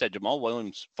 Like I said, Jamal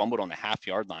Williams fumbled on the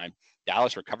half-yard line.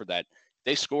 Dallas recovered that.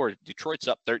 They scored. Detroit's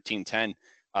up 13-10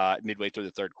 midway through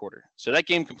the third quarter. So that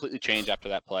game completely changed after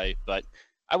that play. But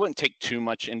I wouldn't take too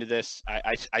much into this.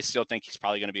 I still think he's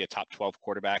probably going to be a top 12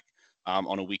 quarterback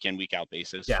on a week-in, week-out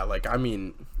basis. Yeah,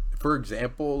 for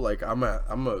example, I'm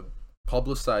a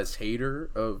publicized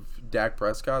hater of Dak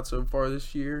Prescott so far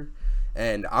this year.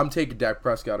 And I'm taking Dak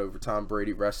Prescott over Tom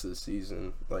Brady rest of the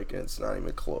season. It's not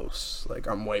even close.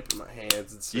 I'm wiping my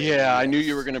hands and saying, yeah, I knew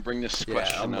you were going to bring this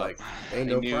question up. Ain't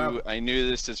no problem. I knew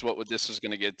this is what this was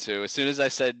going to get to. As soon as I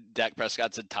said Dak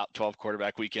Prescott's a top 12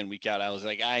 quarterback week in, week out, I was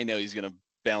like, I know he's going to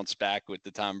bounce back with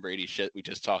the Tom Brady shit we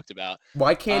just talked about.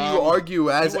 Why can't you argue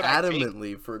as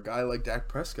adamantly for a guy like Dak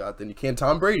Prescott than you can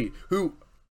Tom Brady, who...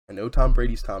 I know Tom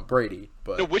Brady's Tom Brady,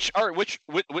 but so which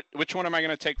one am I going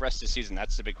to take rest of the season?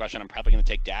 That's the big question. I'm probably going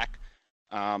to take Dak,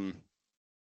 but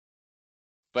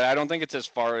I don't think it's as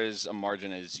far as a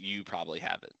margin as you probably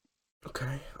have it.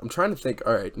 Okay, I'm trying to think.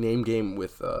 All right, name game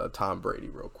with Tom Brady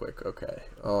real quick. Okay,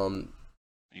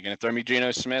 you going to throw me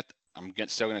Geno Smith? I'm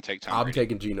still going to take Tom Brady. I'm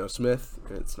taking Geno Smith.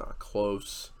 It's not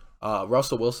close.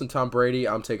 Russell Wilson, Tom Brady.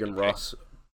 I'm taking Russ.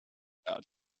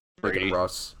 Brady. Taking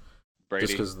Russ. Brady.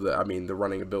 Just because the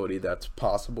running ability that's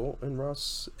possible in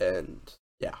Russ, and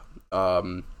yeah,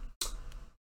 Kyler.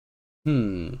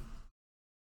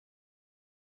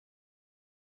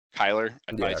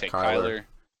 I'd probably take Kyler.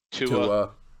 Tua.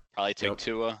 Probably take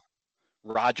Tua.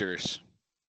 Rodgers.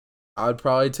 I'd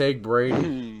probably take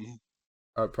Brady.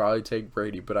 I'd probably take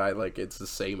Brady, but it's the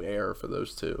same air for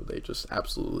those two. They just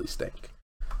absolutely stink.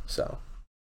 So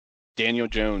Daniel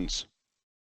Jones.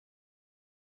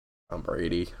 I'm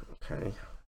Brady. Okay.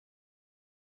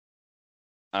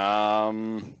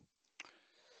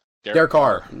 Derek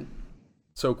Carr.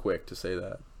 So quick to say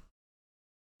that.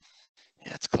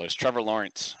 Yeah, it's close. Trevor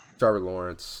Lawrence.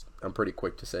 I'm pretty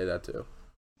quick to say that too.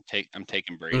 I'm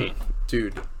taking Brady.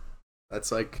 Dude,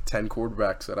 that's like 10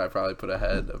 quarterbacks that I probably put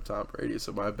ahead of Tom Brady,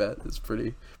 so my bet is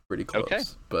pretty close. Okay.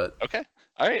 But okay.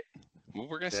 All right. Well,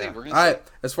 we're going to see.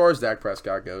 As far as Dak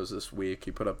Prescott goes this week,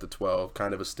 he put up the 12,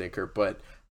 kind of a stinker, but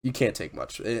you can't take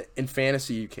much. In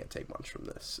fantasy, you can't take much from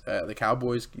this. The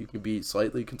Cowboys, you can be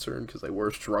slightly concerned because they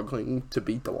were struggling to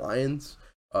beat the Lions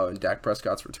in Dak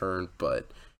Prescott's return.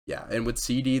 But, yeah, and with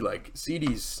CD,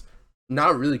 CD's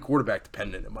not really quarterback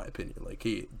dependent, in my opinion.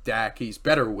 He's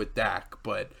better with Dak,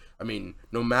 but, I mean,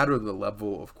 no matter the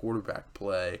level of quarterback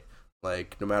play, no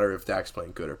matter if Dak's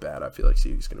playing good or bad, I feel like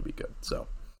CD's going to be good. So,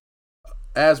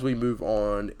 as we move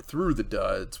on through the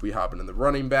duds, we hop into the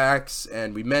running backs,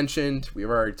 and we've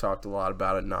already talked a lot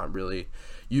about it, not really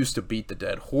used to beat the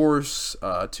dead horse.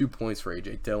 2 points for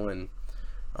A.J. Dillon.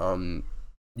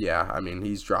 Yeah, I mean,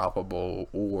 he's droppable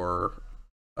or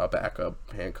a backup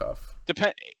handcuff.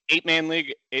 8-man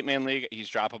league, he's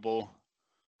droppable.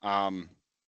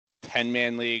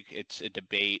 10-man league, it's a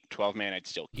debate. 12-man, I'd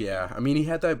still keep him. I mean, he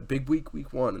had that big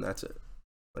week 1, and that's it.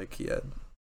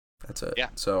 That's it. Yeah.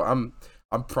 So I'm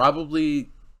probably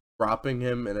dropping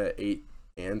him in an 8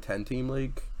 and 10 team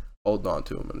league. Hold on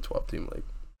to him in a 12 team league.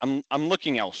 I'm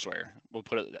looking elsewhere. We'll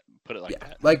put it like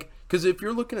that. Because if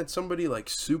you're looking at somebody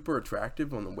super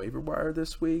attractive on the waiver wire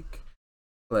this week,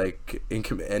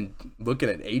 and looking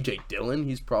at AJ Dillon,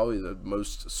 he's probably the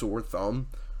most sore thumb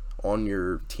on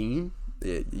your team.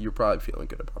 You're probably feeling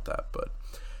good about that. But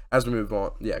as we move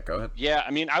on, go ahead. Yeah,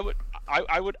 I mean, I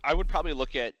would probably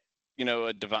look at a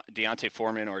Deontay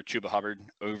Foreman or Chuba Hubbard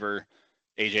over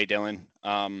AJ Dillon.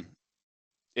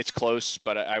 It's close,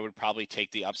 but I would probably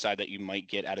take the upside that you might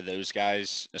get out of those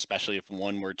guys, especially if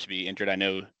one were to be injured. I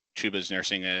know Chuba's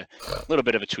nursing a little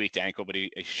bit of a tweaked ankle, but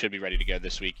he should be ready to go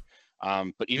this week.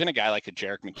 But even a guy like a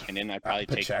Jerick McKinnon, I'd probably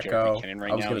take Jerick McKinnon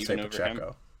right now, even over him.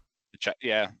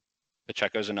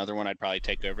 Pacheco's another one I'd probably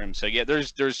take over him. So yeah,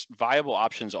 there's viable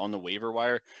options on the waiver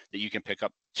wire that you can pick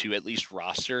up to at least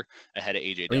roster ahead of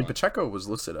AJ Dillon. I mean, Pacheco was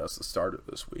listed as the starter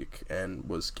this week and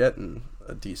was getting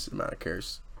a decent amount of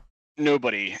carries.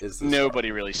 Nobody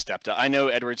really stepped up. I know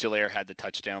Edwards-Helaire had the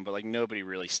touchdown, but nobody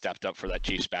really stepped up for that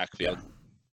Chiefs backfield. Yeah.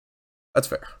 That's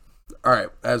fair. All right,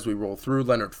 as we roll through,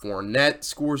 Leonard Fournette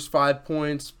scores 5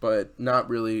 points, but not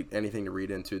really anything to read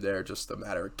into there. Just a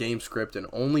matter of game script and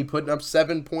only putting up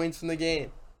 7 points in the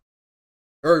game.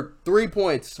 Or 3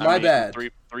 points. My bad.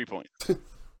 3 points.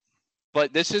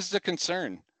 But this is the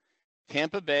concern.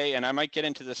 Tampa Bay, and I might get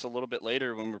into this a little bit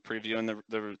later when we're previewing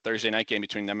the Thursday night game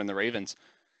between them and the Ravens.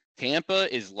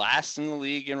 Tampa is last in the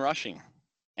league in rushing,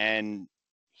 and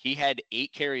he had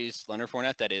 8 carries, Leonard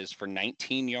Fournette that is, for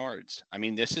 19 yards. I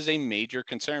mean, this is a major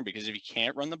concern because if you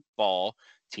can't run the ball,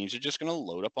 teams are just going to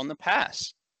load up on the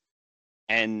pass.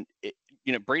 And,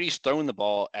 Brady's throwing the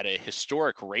ball at a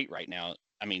historic rate right now.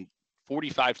 I mean,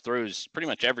 45 throws pretty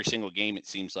much every single game, it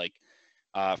seems like,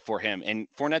 for him. And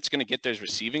Fournette's going to get those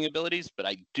receiving abilities, but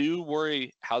I do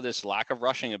worry how this lack of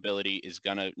rushing ability is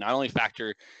going to not only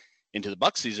factor into the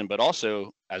Bucs season, but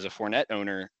also as a Fournette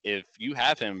owner, if you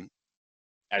have him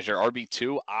as your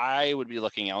RB2, I would be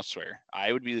looking elsewhere.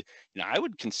 I would be, I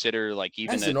would consider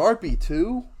even as an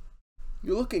RB2.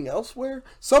 You're looking elsewhere.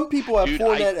 Some people have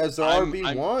Fournette as their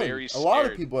RB1. A lot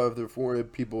of people have their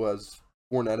people as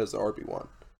Fournette as the RB1.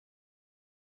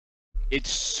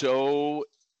 It's so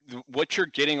what you're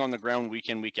getting on the ground week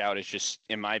in, week out is just,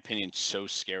 in my opinion, so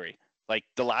scary.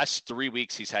 The last 3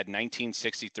 weeks, he's had 19,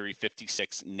 63,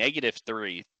 56,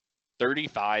 -3,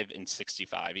 35, and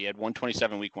 65. He had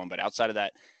 127 week 1, but outside of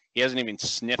that, he hasn't even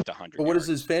sniffed 100. But what does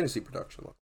his fantasy production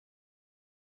look?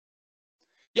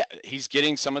 Yeah, he's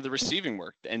getting some of the receiving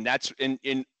work, and that's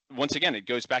in once again, it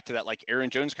goes back to that Aaron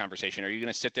Jones conversation. Are you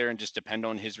going to sit there and just depend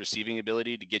on his receiving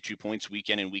ability to get you points week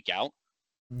in and week out?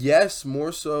 Yes,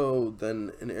 more so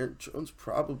than an Aaron Jones,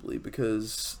 probably,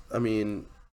 because Leonard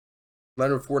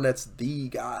Fournette's the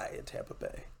guy in Tampa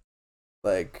Bay.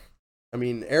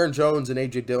 Aaron Jones and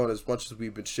A.J. Dillon, as much as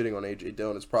we've been shitting on A.J.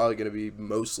 Dillon, is probably going to be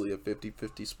mostly a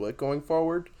 50-50 split going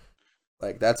forward.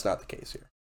 That's not the case here.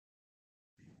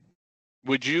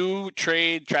 Would you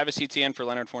trade Travis Etienne for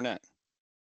Leonard Fournette?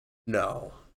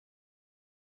 No,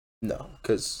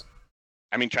 because...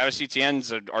 Travis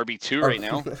Etienne's an RB2 right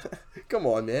now. Come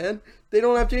on, man. They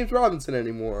don't have James Robinson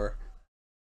anymore.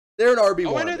 They're an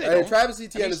RB1. I know they don't. Travis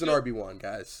Etienne is an RB1,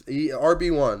 guys.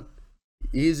 RB1.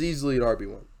 He's easily an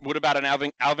RB1. What about an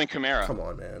Alvin Kamara? Come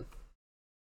on, man.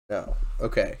 No.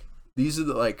 Okay. These are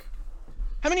the like.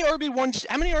 How many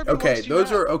RB1s?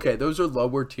 Okay, those are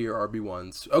lower tier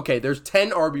RB1s. Okay, there's 10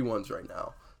 RB1s right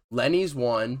now. Lenny's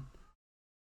one.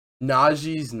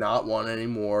 Najee's not one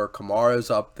anymore. Kamara's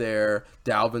up there.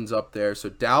 Dalvin's up there. So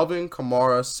Dalvin,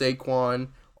 Kamara, Saquon,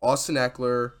 Austin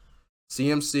Eckler,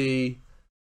 CMC,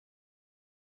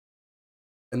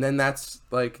 and then that's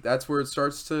where it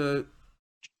starts to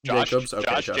Josh Jacobs.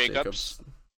 Jacobs.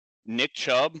 Nick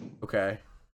Chubb. Okay.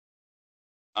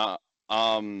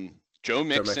 Joe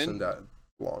Mixon. That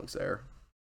belongs there.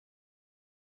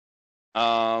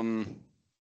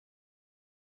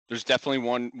 There's definitely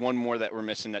one more that we're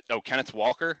missing. Kenneth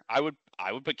Walker. I would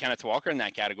put Kenneth Walker in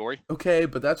that category. Okay,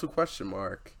 but that's a question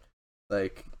mark.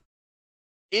 Like,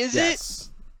 is it?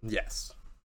 Yes.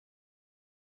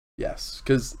 Yes,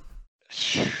 because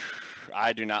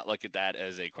I do not look at that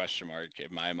as a question mark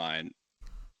in my mind,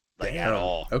 at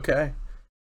all. Okay.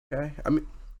 I mean,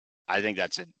 I think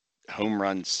that's a home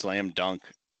run slam dunk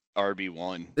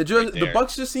RB1. The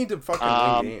Bucks just need to fucking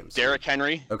win games. Derrick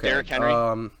Henry. Okay. Derrick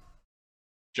Henry.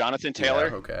 Jonathan Taylor.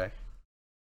 Yeah, okay.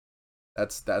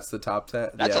 That's the top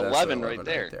 10. That's 11 right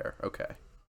there. Okay.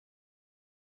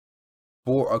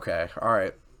 4. Okay. All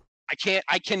right.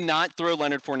 I cannot throw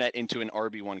Leonard Fournette into an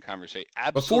RB1 conversation.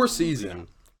 Absolutely. Before season,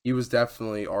 he was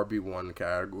definitely RB1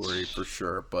 category for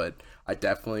sure, but I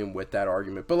definitely am with that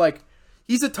argument. But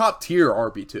he's a top tier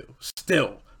RB2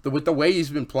 still. With the way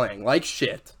he's been playing like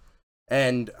shit.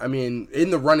 And I mean, in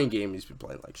the running game he's been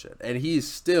playing like shit. And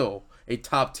he's still a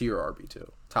top tier RB2.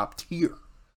 Top tier.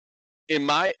 You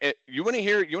want to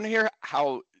hear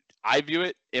how I view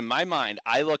it? In my mind,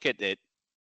 I look at it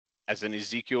as an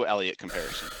Ezekiel Elliott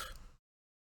comparison.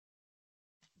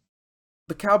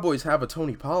 The Cowboys have a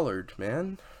Tony Pollard,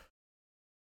 man.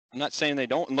 I'm not saying they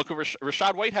don't. And look,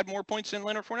 Rashad White had more points than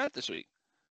Leonard Fournette this week.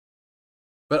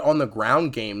 But on the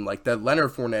ground game, that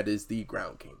Leonard Fournette is the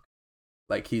ground king.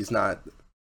 He's not.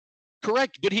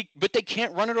 Correct, but they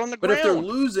can't run it on the ground. But if they're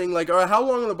losing, how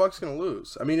long are the Bucks going to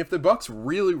lose? I mean, if the Bucks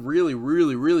really, really,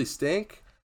 really, really stink,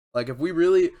 if we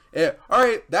really, all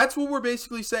right, that's what we're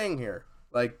basically saying here.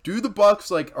 Do the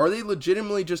Bucks, are they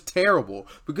legitimately just terrible?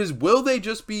 Because will they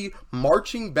just be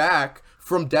marching back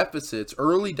from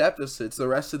early deficits the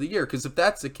rest of the year? Because if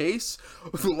that's the case,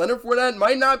 Leonard Fournette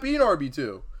might not be an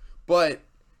RB2. But,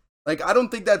 I don't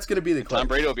think that's going to be the case. Tom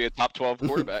Brady will be a top 12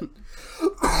 quarterback.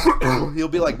 He'll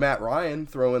be like Matt Ryan,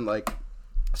 throwing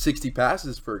 60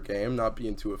 passes per game, not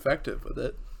being too effective with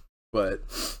it. But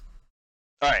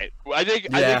all right, I think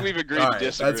we've agreed to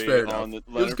disagree. That's fair on enough.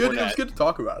 The It was good to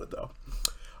talk about it though.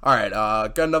 All right,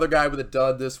 got another guy with a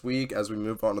dud this week as we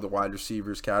move on to the wide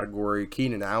receivers category.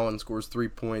 Keenan Allen scores 3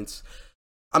 points.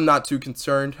 I'm not too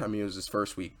concerned. I mean, it was his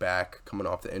first week back, coming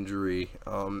off the injury.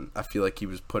 I feel like he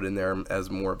was put in there as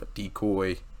more of a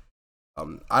decoy.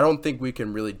 I don't think we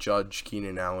can really judge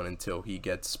Keenan Allen until he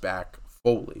gets back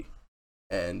fully.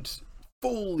 And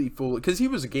fully, because he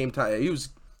was he was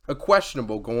a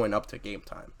questionable going up to game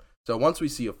time. So once we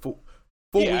see a full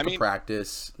week of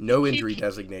practice, no injury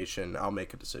designation, I'll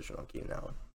make a decision on Keenan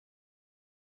Allen.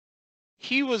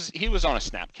 He was on a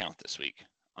snap count this week.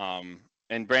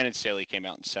 And Brandon Staley came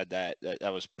out and said that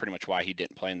was pretty much why he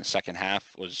didn't play in the second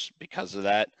half, was because of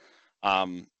that.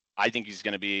 I think he's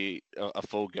going to be a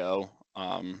full go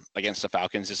against the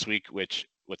Falcons this week, which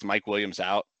with Mike Williams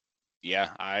out,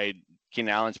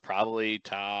 Keenan Allen's probably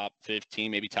top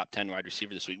 15, maybe top 10 wide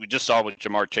receiver this week. We just saw what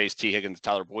Jamar Chase, T. Higgins,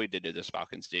 Tyler Boyd did to this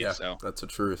Falcons team. Yeah, so that's the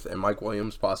truth. And Mike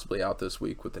Williams possibly out this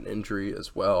week with an injury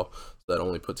as well. So that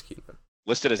only puts Keenan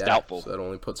listed as doubtful. So that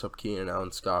only puts up Keenan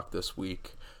Allen's stock this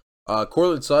week.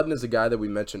 Cortland Sutton is a guy that we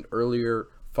mentioned earlier.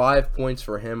 5 points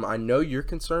for him. I know you're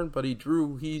concerned, but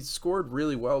he scored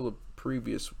really well the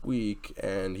previous week,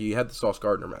 and he had the Sauce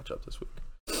Gardner matchup this week.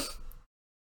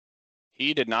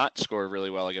 He did not score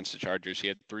really well against the Chargers. He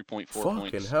had 3.4 points.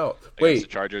 Fucking hell. Against the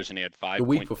Chargers, and he had 5.3. The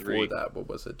week before that, what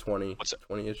was it,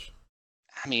 20-ish?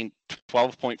 I mean,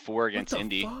 12.4 against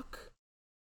Indy. Fuck?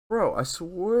 Bro, I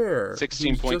swear.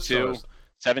 16.2.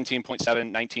 17.7,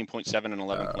 19.7, and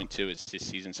 11.2 is his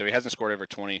season. So he hasn't scored over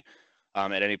 20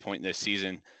 at any point this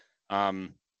season.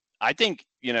 I think,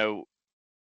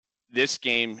 this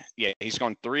game, he's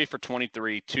gone 3 for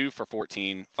 23, 2 for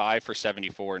 14, 5 for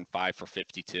 74, and 5 for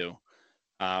 52.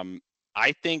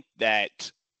 I think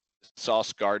that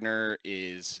Sauce Gardner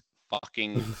is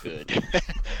fucking good.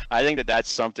 I think that's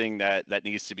something that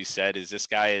needs to be said. Is this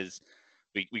guy is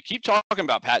 – we keep talking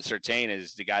about Pat Surtain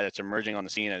as the guy that's emerging on the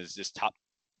scene as this top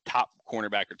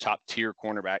cornerback or top tier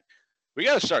cornerback. we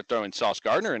got to start throwing Sauce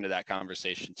Gardner into that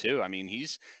conversation too. I mean,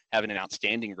 he's having an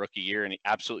outstanding rookie year, and he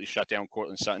absolutely shut down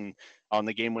Cortland Sutton on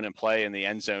the game-winning play in the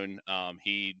end zone.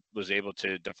 He was able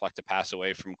to deflect a pass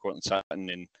away from Cortland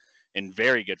Sutton in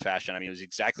very good fashion. I mean, it was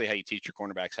exactly how you teach your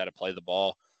cornerbacks how to play the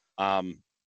ball.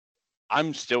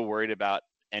 I'm still worried about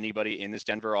anybody in this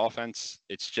Denver offense.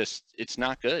 It's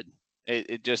not good.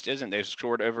 It just isn't. They've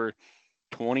scored over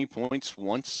 20 points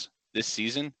once this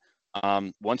season.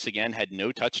 Once again, had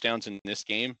no touchdowns in this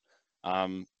game.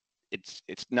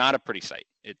 It's not a pretty sight.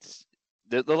 It's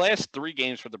the last 3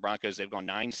 games for the Broncos. They've gone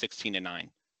 9-16-9.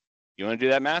 You want to do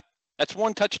that math? That's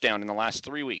 1 touchdown in the last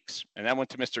 3 weeks, and that went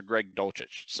to Mr. Greg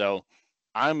Dulcich. So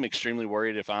I'm extremely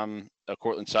worried if I'm a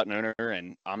Cortland Sutton owner,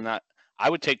 and I'm not. I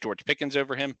would take George Pickens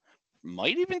over him.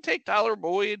 Might even take Tyler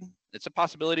Boyd. It's a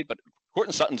possibility, but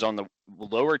Cortland Sutton's on the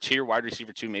lower tier, wide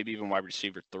receiver 2, maybe even wide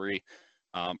receiver 3.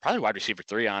 Probably wide receiver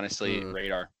 3, honestly,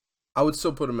 radar. I would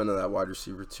still put him into that wide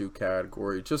receiver 2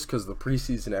 category just because the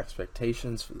preseason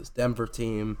expectations for this Denver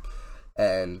team.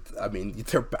 And, I mean,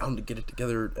 they're bound to get it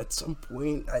together at some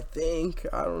point, I think.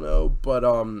 I don't know. But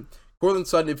Cortland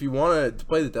Sutton, if you want to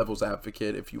play the devil's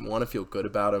advocate, if you want to feel good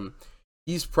about him,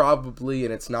 he's probably,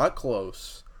 and it's not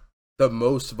close, the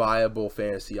most viable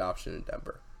fantasy option in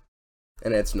Denver.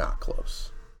 And it's not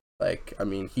close. Like, I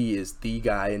mean, he is the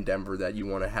guy in Denver that you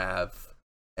want to have.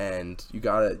 And you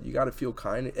gotta feel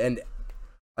kind of, and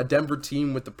a Denver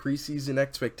team with the preseason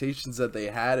expectations that they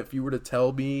had, if you were to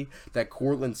tell me that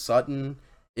Cortland Sutton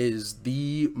is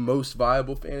the most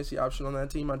viable fantasy option on that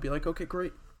team, I'd be like, okay,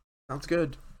 great, sounds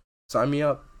good, sign me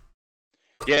up.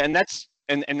 Yeah, and that's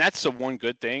the one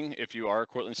good thing if you are a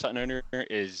Cortland Sutton owner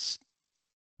is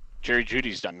Jerry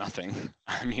Jeudy's done nothing.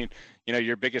 I mean,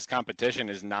 your biggest competition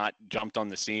has not jumped on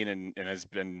the scene and has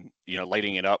been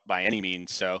lighting it up by any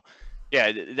means. So.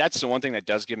 Yeah, that's the one thing that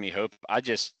does give me hope. I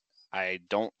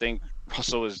don't think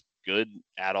Russell is good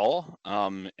at all.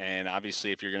 And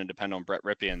obviously, if you're going to depend on Brett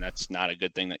Rypien, that's not a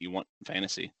good thing that you want in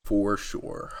fantasy. For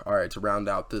sure. All right, to round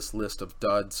out this list of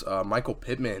duds, Michael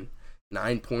Pittman,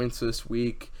 9 points this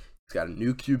week. He's got a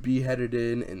new QB headed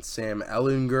in, and Sam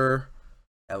Ellinger.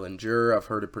 I've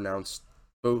heard it pronounced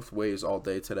both ways all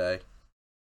day today.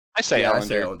 I say Ellinger. I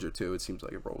say Ellinger too. It seems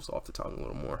like it rolls off the tongue a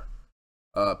little more.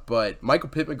 But Michael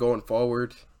Pittman going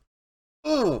forward,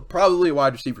 probably a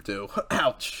wide receiver 2.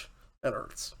 Ouch. That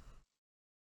hurts.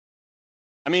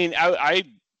 I mean, I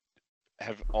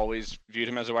have always viewed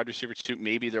him as a wide receiver 2.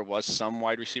 Maybe there was some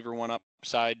wide receiver 1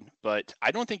 upside, but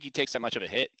I don't think he takes that much of a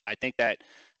hit. I think that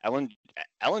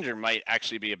Ellinger might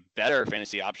actually be a better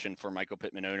fantasy option for Michael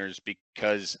Pittman owners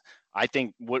because I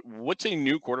think what's a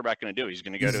new quarterback going to do? He's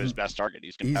going to go to his best target.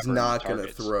 He's not going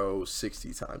to throw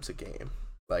 60 times a game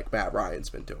like Matt Ryan's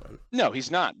been doing. No, he's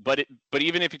not. But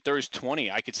even if he throws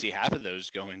 20, I could see half of those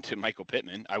going to Michael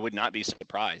Pittman. I would not be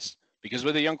surprised because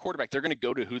with a young quarterback, they're going to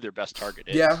go to who their best target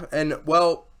is. Yeah, and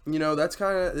that's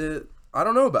kind of I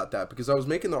don't know about that because I was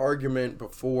making the argument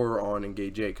before on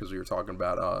Engage 8 because we were talking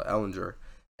about Ellinger,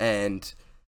 and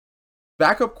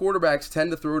backup quarterbacks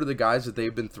tend to throw to the guys that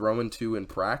they've been throwing to in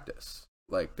practice,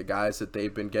 like the guys that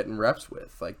they've been getting reps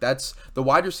with. Like that's the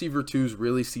wide receiver 2s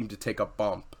really seem to take a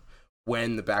bump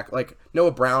when the back, like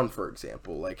Noah Brown, for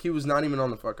example, like he was not even on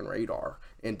the fucking radar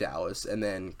in Dallas, and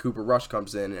then Cooper Rush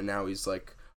comes in, and now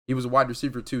he was a wide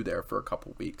receiver 2 there for a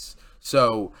couple weeks.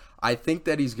 So I think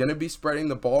that he's going to be spreading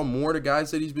the ball more to guys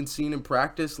that he's been seeing in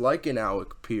practice, like an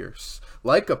Alec Pierce,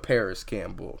 like a Paris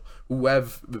Campbell, who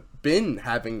have been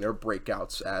having their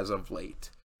breakouts as of late.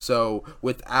 So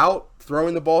without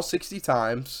throwing the ball 60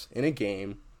 times in a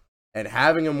game, and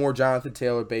having a more Jonathan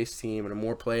Taylor-based team and a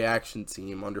more play-action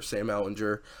team under Sam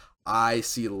Ellinger, I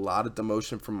see a lot of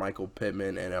demotion from Michael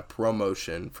Pittman and a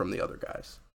promotion from the other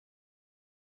guys.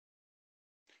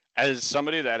 As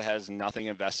somebody that has nothing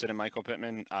invested in Michael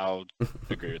Pittman, I'll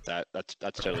agree with that. That's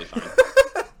totally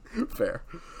fine. Fair.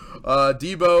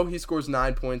 Debo, he scores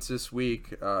 9 points this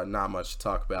week. Not much to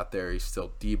talk about there. He's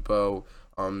still Debo.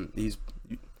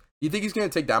 You think he's going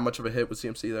to take that much of a hit with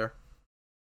CMC there?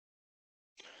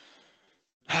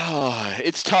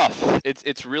 It's tough.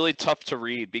 It's really tough to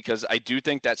read because I do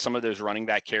think that some of those running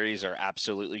back carries are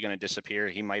absolutely going to disappear.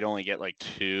 He might only get like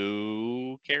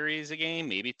 2 carries a game,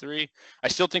 maybe 3. I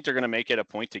still think they're going to make it a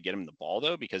point to get him the ball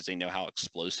though because they know how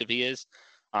explosive he is.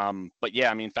 But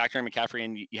yeah, I mean, factoring McCaffrey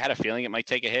in, you had a feeling it might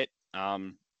take a hit.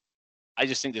 I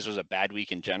just think this was a bad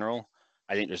week in general.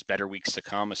 I think there's better weeks to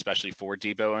come, especially for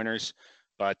Debo owners.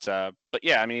 But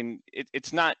yeah, I mean,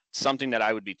 it's not something that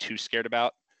I would be too scared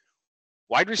about.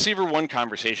 Wide receiver 1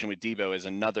 conversation with Debo is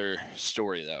another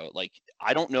story, though. Like,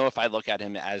 I don't know if I look at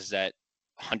him as that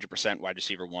 100% wide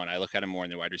receiver 1. I look at him more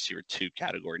in the wide receiver 2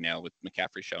 category now with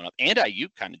McCaffrey showing up and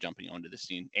Ayuk kind of jumping onto the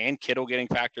scene and Kittle getting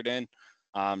factored in.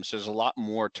 So there's a lot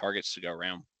more targets to go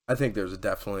around. I think there's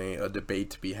definitely a debate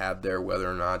to be had there whether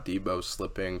or not Deebo's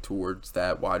slipping towards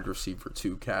that wide receiver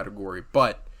 2 category.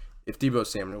 But if Deebo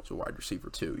Samuel's a wide receiver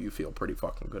 2, you feel pretty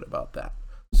fucking good about that.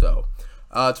 So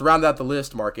to round out the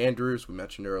list, Mark Andrews, we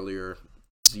mentioned earlier,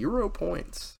 0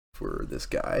 points for this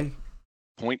guy.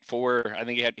 0.4. I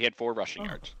think he had 4 rushing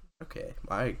yards. Okay,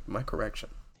 my correction.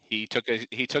 He took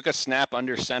a snap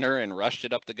under center and rushed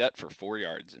it up the gut for 4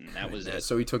 yards, and that was it.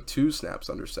 So he took 2 snaps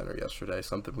under center yesterday,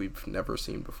 something we've never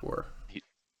seen before. He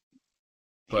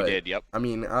did, yep. I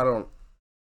mean, I don't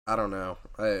know.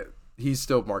 He's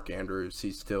still Mark Andrews.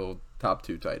 He's still top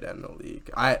 2 tight end in the league.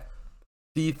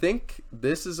 Do you think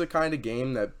this is a kind of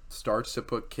game that starts to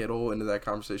put Kittle into that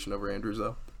conversation over Andrews,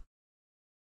 though?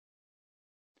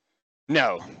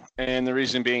 No, and the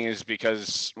reason being is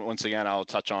because, once again, I'll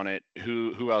touch on it.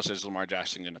 Who else is Lamar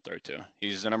Jackson going to throw to?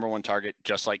 He's the number 1 target,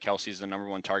 just like Kelsey's the number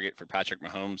 1 target for Patrick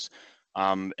Mahomes.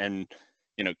 And,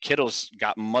 Kittle's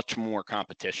got much more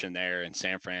competition there in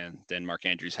San Fran than Mark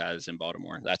Andrews has in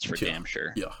Baltimore. That's for damn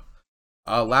sure. Yeah.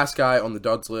 Last guy on the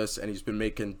duds list, and he's been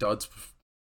making duds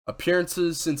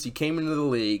appearances since he came into the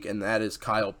league, and that is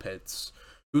Kyle Pitts,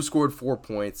 who scored 4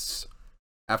 points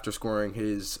after scoring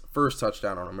his first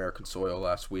touchdown on American soil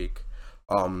last week.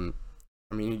 I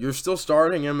mean, you're still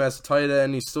starting him as a tight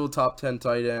end. He's still a top 10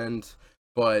 tight end,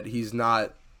 but he's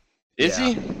not. Is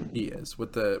he? He is.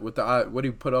 With the what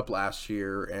he put up last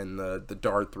year and the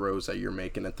dart throws that you're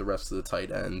making at the rest of the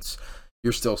tight ends,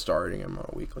 you're still starting him on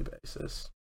a weekly basis.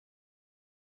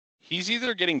 He's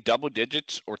either getting double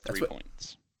digits or 3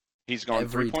 points. He's gone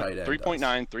 3.9,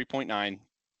 3.9, 3.9,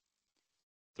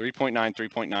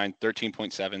 3.9,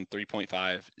 13.7,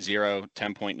 3.5, 0,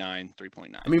 10.9,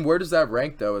 3.9. I mean, where does that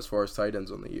rank, though, as far as tight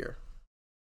ends on the year?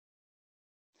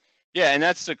 Yeah, and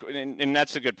that's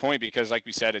a good point because, like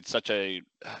we said, it's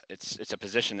a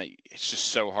position that it's just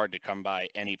so hard to come by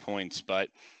any points. But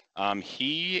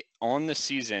he on the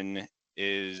season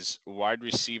is wide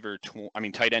receiver,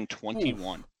 tight end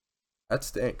 21. Oof, that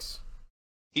stinks.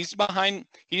 He's behind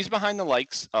the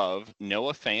likes of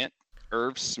Noah Fant,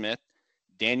 Irv Smith,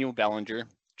 Daniel Bellinger,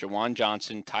 Jawan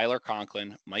Johnson, Tyler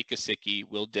Conklin, Mike Gesicki,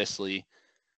 Will Dissly,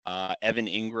 Evan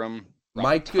Ingram,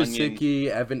 Mike Gesicki,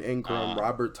 Evan Ingram,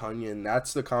 Robert Tonyan.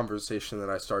 That's the conversation that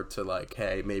I start to like,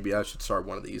 hey, maybe I should start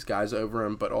one of these guys over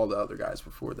him, but all the other guys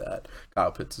before that,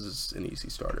 Kyle Pitts is an easy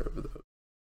starter over those.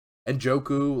 And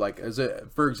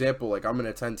Njoku, for example, like I'm in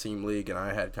a 10-team league and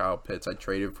I had Kyle Pitts. I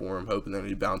traded for him, hoping that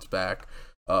he'd bounce back.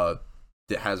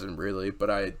 It hasn't really, but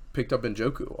I picked up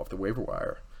Njoku off the waiver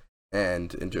wire. And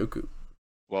Njoku.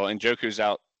 Well, Njoku's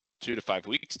out 2 to 5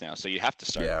 weeks now, so you have to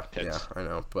start Pitts. Yeah, I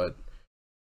know, but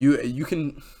you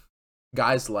can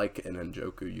guys like an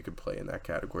Njoku you can play in that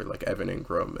category, like Evan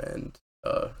Ingram and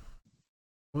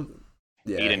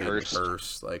Hayden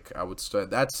Hurst. Like I would start.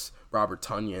 That's Robert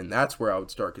Tonyan. That's where I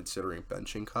would start considering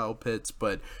benching Kyle Pitts.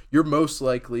 But you're most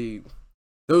likely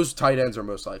those tight ends are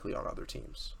most likely on other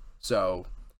teams. So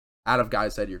out of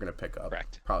guys that you're going to pick up,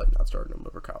 correct, probably not starting them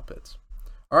over Kyle Pitts.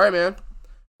 All right, man.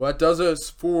 Well, that does us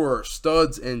for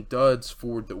studs and duds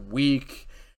for the week.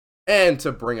 And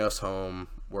to bring us home,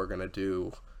 we're going to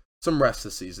do some rest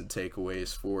of season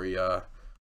takeaways for you.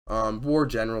 More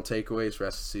general takeaways,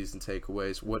 rest of season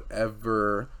takeaways,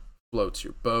 whatever floats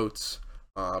your boats.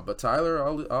 But Tyler,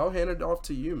 I'll hand it off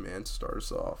to you, man, to start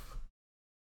us off.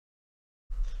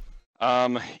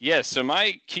 So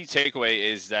my key takeaway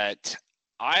is that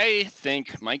I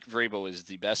think Mike Vrabel is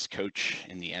the best coach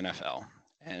in the NFL.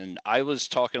 And I was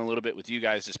talking a little bit with you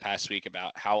guys this past week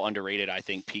about how underrated I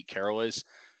think Pete Carroll is,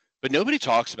 but nobody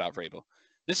talks about Vrabel.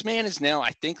 This man is now,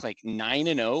 I think, like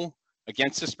 9-0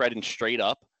 against the spread and straight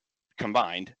up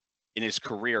combined in his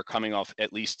career, coming off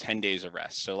at least 10 days of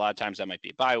rest. So a lot of times that might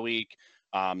be a bye week.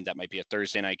 That might be a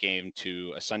Thursday night game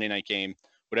to a Sunday night game,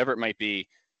 whatever it might be,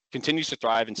 continues to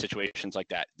thrive in situations like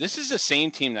that. This is the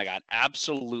same team that got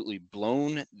absolutely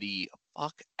blown the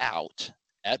fuck out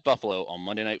at Buffalo on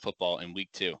Monday Night Football in week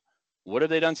 2. What have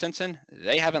they done since then?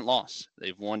 They haven't lost.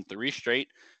 They've won 3 straight.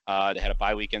 They had a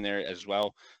bye week in there as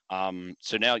well.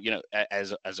 So now,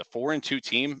 as a 4-2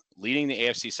 team leading the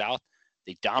AFC South,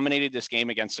 they dominated this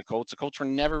game against the Colts. The Colts were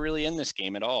never really in this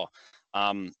game at all.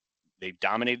 They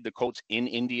dominated the Colts in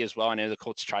Indy as well. I know the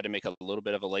Colts tried to make a little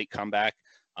bit of a late comeback.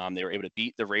 They were able to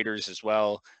beat the Raiders as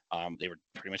well. They were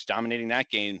pretty much dominating that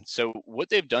game. So what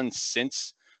they've done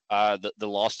since the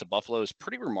loss to Buffalo is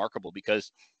pretty remarkable,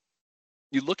 because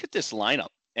you look at this lineup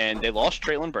and they lost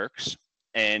Treylon Burks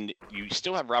and you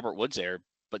still have Robert Woods there,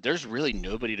 but there's really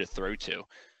nobody to throw to.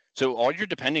 So all you're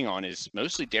depending on is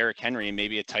mostly Derrick Henry and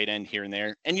maybe a tight end here and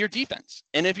there, and your defense.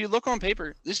 And if you look on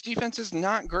paper, this defense is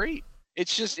not great.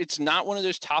 It's not one of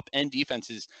those top end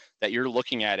defenses that you're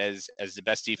looking at as the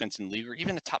best defense in the league, or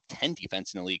even a top 10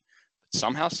 defense in the league. But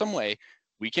somehow, some way,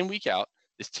 week in, week out,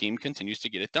 this team continues to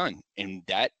get it done. And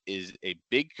that is a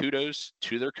big kudos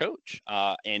to their coach.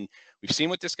 And we've seen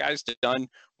what this guy's done.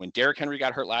 When Derrick Henry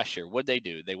got hurt last year, what'd they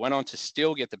do? They went on to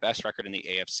still get the best record in the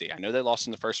AFC. I know they lost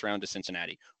in the first round to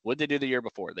Cincinnati. What'd they do the year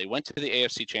before? They went to the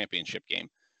AFC Championship game.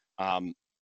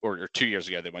 Or 2 years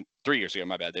ago, 3 years ago,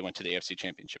 my bad. They went to the AFC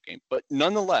Championship game. But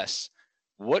nonetheless,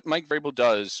 what Mike Vrabel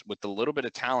does with the little bit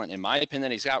of talent, in my opinion,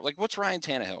 that he's got, like, what's Ryan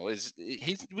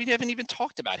Tannehill? We haven't even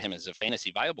talked about him as a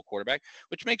fantasy viable quarterback,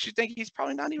 which makes you think he's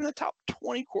probably not even a top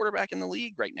 20 quarterback in the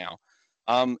league right now.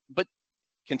 But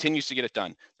continues to get it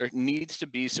done. There needs to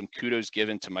be some kudos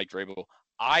given to Mike Vrabel.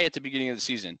 At the beginning of the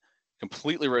season,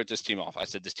 completely wrote this team off. I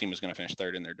said this team was going to finish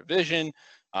third in their division.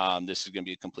 This is going to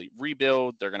be a complete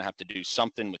rebuild. They're going to have to do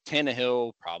something with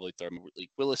Tannehill, probably throw Malik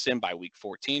Willis in by week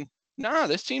 14. No,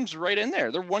 this team's right in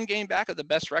there. They're one game back of the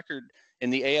best record in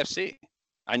the AFC.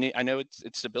 I know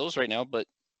it's the Bills right now, but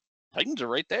Titans are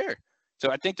right there.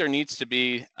 So I think there needs to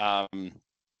be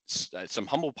some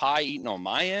humble pie eaten on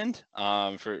my end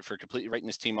for completely writing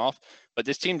this team off. But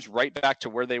this team's right back to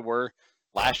where they were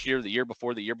last year, the year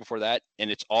before that,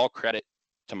 and it's all credit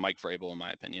to Mike Vrabel, in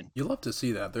my opinion. You love to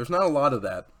see that. There's not a lot of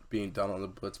that being done on the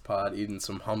Blitz Pod, eating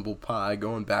some humble pie,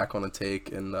 going back on a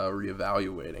take, and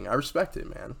reevaluating. I respect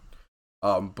it, man.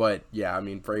 But yeah, I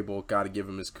mean, Vrabel, got to give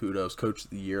him his kudos. Coach of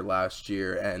the year last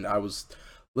year, and I was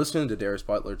listening to Darius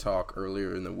Butler talk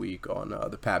earlier in the week on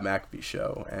the Pat McAfee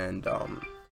show, and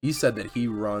he said that he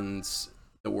runs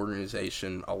the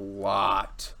organization a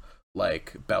lot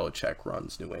like Belichick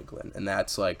runs New England, and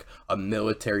that's like a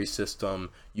military system.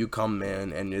 You come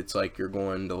in and it's like you're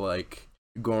going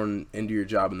into your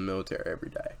job in the military every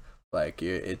day. Like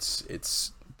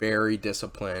it's very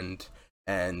disciplined,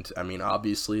 and I mean,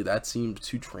 obviously that seems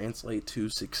to translate to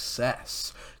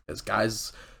success, as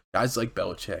guys like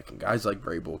Belichick and guys like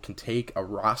Vrabel can take a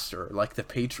roster like the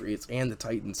Patriots and the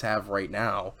Titans have right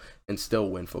now and still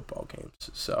win football games.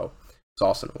 So it's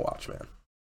awesome to watch, man.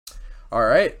 All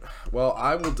right, well,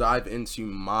 I will dive into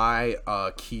my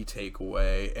key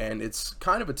takeaway, and it's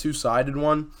kind of a two-sided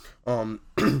one.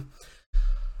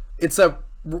 It's a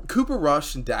Cooper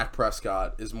Rush and Dak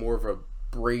Prescott is more of a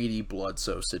Brady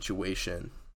Bledsoe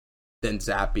situation than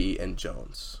Zappe and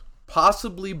Jones,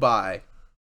 possibly by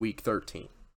week 13.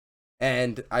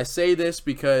 And I say this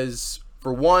because,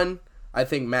 for one, I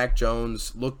think Mac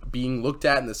Jones being looked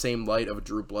at in the same light of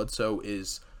Drew Bledsoe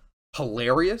is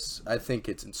hilarious. I think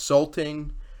it's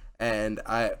insulting, and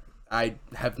I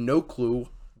have no clue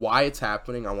why it's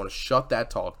happening. I want to shut that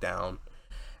talk down.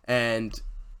 And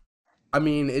I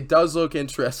mean, it does look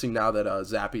interesting now that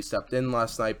Zappe stepped in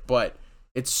last night, but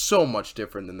it's so much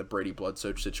different than the Brady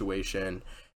Bledsoe situation,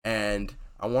 and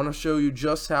I want to show you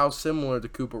just how similar the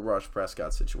Cooper Rush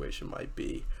Prescott situation might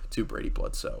be to Brady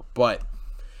Bledsoe. But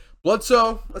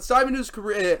Bledsoe, let's dive into his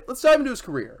career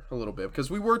a little bit,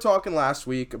 because we were talking last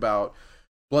week about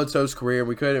Bledsoe's career.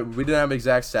 We didn't have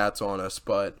exact stats on us,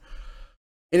 but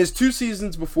in his 2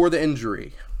 seasons before the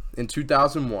injury, in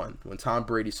 2001, when Tom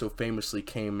Brady so famously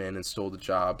came in and stole the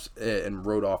jobs and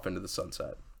rode off into the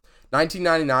sunset.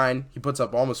 1999, he puts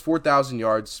up almost 4,000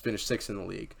 yards, finished 6th in the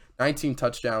league. 19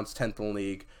 touchdowns, 10th in the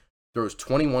league. Throws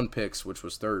 21 picks, which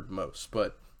was 3rd most.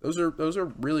 But those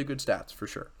are really good stats for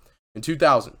sure. In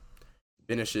 2000,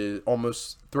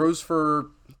 throws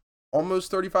for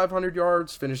almost 3,500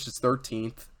 yards, finishes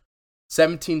 13th.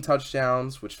 17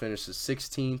 touchdowns, which finishes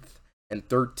 16th, and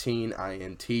 13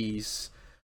 INTs.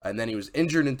 And then he was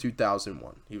injured in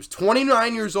 2001. He was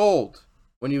 29 years old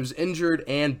when he was injured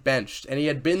and benched, and he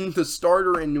had been the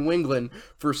starter in New England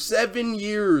for 7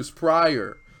 years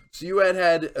prior. So you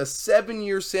had a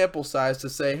 7-year sample size to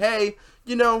say, hey,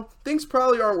 things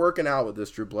probably aren't working out with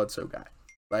this Drew Bledsoe guy.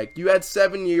 Like, you had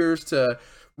 7 years to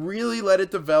really let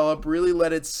it develop, really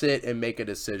let it sit and make a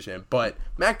decision. But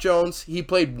Mac Jones, he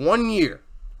played 1 year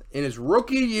in his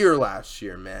rookie year last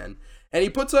year, man. And he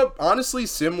puts up, honestly,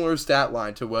 similar stat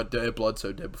line to what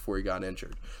Bledsoe did before he got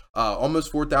injured.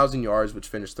 Almost 4,000 yards, which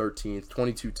finished 13th,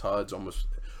 22 tuds,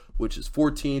 which is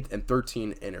 14th, and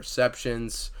 13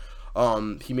 interceptions.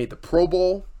 He made the Pro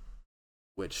Bowl,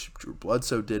 which Drew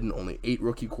Bledsoe didn't. Only 8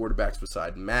 rookie quarterbacks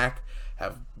beside Mac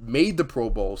have made the Pro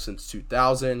Bowl since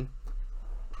 2000.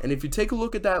 And if you take a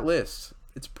look at that list,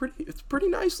 it's a pretty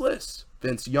nice list.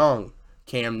 Vince Young,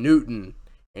 Cam Newton,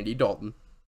 Andy Dalton,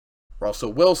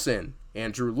 Russell Wilson,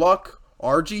 Andrew Luck,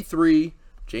 RG3,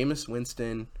 Jameis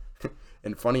Winston,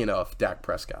 and funny enough, Dak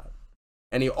Prescott.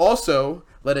 And he also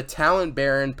led a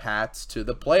talent-barren Pats to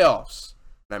the playoffs.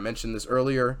 And I mentioned this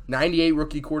earlier, 98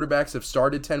 rookie quarterbacks have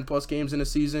started 10-plus games in a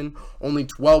season. Only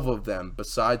 12 of them,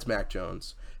 besides Mac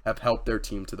Jones, have helped their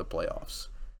team to the playoffs.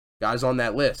 Guys on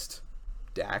that list,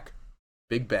 Dak,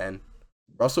 Big Ben,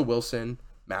 Russell Wilson,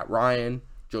 Matt Ryan,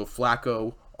 Joe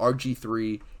Flacco,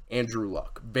 RG3, Andrew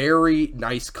Luck. Very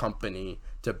nice company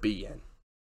to be in.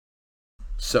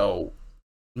 So,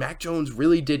 Mac Jones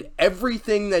really did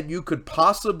everything that you could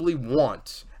possibly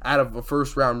want out of a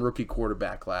first-round rookie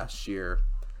quarterback last year.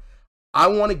 I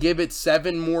want to give it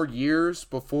 7 more years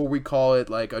before we call it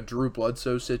like a Drew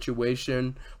Bledsoe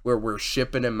situation where we're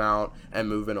shipping him out and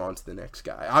moving on to the next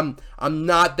guy. I'm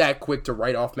not that quick to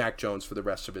write off Mac Jones for the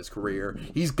rest of his career.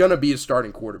 He's going to be a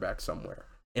starting quarterback somewhere,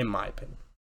 in my opinion.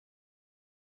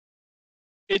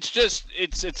 It's just,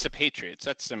 it's the Patriots.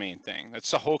 That's the main thing.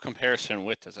 That's the whole comparison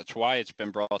with this. That's why it's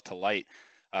been brought to light,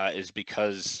 is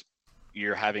because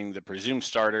you're having the presumed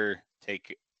starter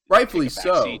take rightfully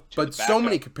so, but so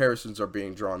many comparisons are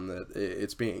being drawn that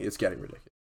it's getting ridiculous.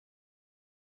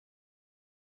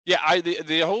 Yeah,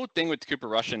 the whole thing with Cooper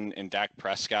Rush and Dak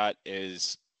Prescott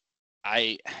is,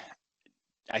 I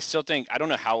still think, I don't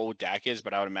know how old Dak is,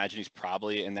 but I would imagine he's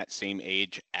probably in that same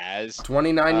age as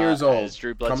 29 years old,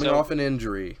 Drew Bledsoe. Coming off an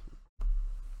injury.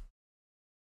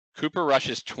 Cooper Rush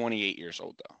is 28 years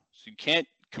old, though. So you can't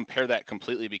compare that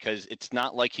completely because it's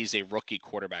not like he's a rookie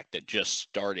quarterback that just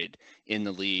started in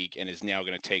the league and is now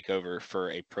going to take over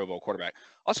for a Pro Bowl quarterback.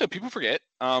 Also, people forget,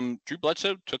 Drew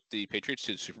Bledsoe took the Patriots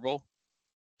to the Super Bowl.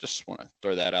 Just want to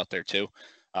throw that out there, too.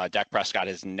 Dak Prescott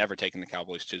has never taken the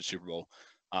Cowboys to the Super Bowl.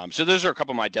 So those are a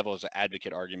couple of my devil's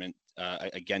advocate argument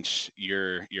against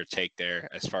your take there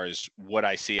as far as what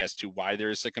I see as to why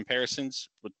there's the comparisons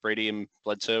with Brady and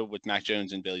Bledsoe with Mac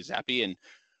Jones and Billy Zappi, and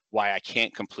why I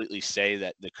can't completely say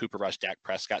that the Cooper Rush Dak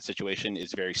Prescott situation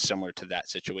is very similar to that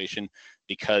situation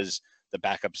because the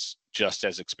backup's just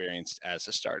as experienced as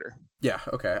the starter. Yeah,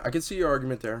 okay. I can see your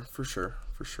argument there for sure.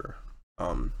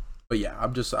 But yeah, I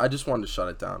just wanted to shut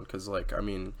it down because, like, I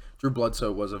mean, Drew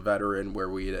Bledsoe was a veteran where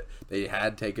they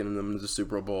had taken them to the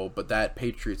Super Bowl, but that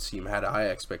Patriots team had high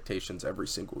expectations every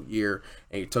single year,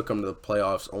 and he took them to the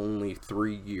playoffs only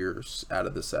 3 years out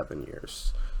of the 7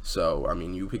 years. So, I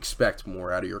mean, you expect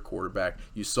more out of your quarterback.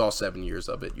 You saw 7 years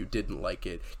of it. You didn't like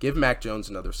it. Give Mac Jones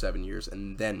another 7 years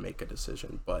and then make a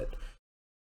decision. But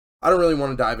I don't really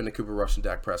want to dive into Cooper Rush and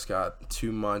Dak Prescott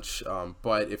too much.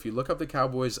 But if you look up the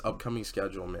Cowboys' upcoming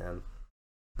schedule, man,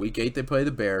 Week 8 they play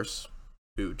the Bears,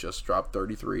 who just dropped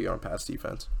 33 on pass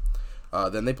defense.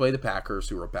 Then they play the Packers,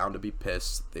 who are bound to be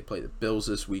pissed. They play the Bills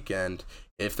this weekend.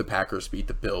 If the Packers beat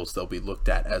the Bills, they'll be looked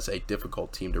at as a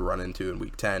difficult team to run into in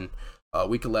Week 10.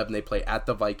 Week 11, they play at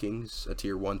the Vikings, a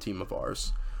Tier 1 team of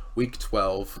ours. Week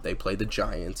 12, they play the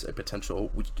Giants, a potential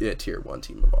Tier 1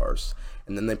 team of ours.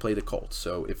 And then they play the Colts.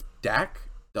 So if Dak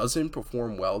doesn't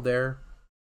perform well there,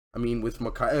 I mean, with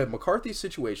McCarthy's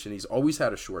situation, he's always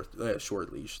had a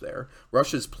short leash there.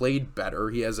 Rush has played better.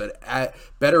 He has a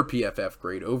better PFF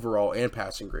grade overall and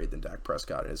passing grade than Dak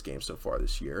Prescott in his game so far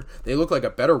this year. They look like a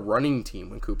better running team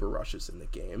when Cooper Rush is in the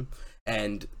game.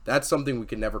 And that's something we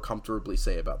can never comfortably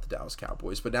say about the Dallas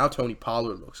Cowboys. But now Tony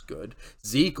Pollard looks good.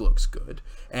 Zeke looks good.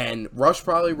 And Rush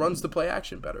probably runs the play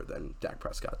action better than Dak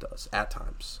Prescott does at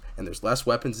times. And there's less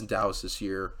weapons in Dallas this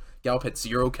year. Gallup had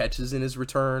 0 catches in his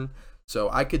return. So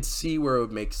I could see where it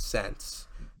would make sense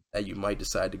that you might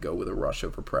decide to go with a Rush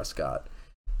over Prescott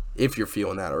if you're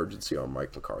feeling that urgency on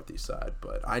Mike McCarthy's side.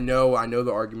 But I know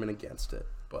the argument against it.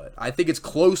 But I think it's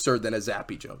closer than a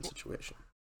Zappi Jones situation.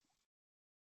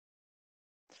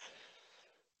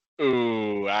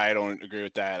 Ooh, I don't agree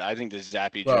with that. I think the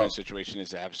Zappi Jones situation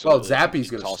is absolutely. Well, Zappy's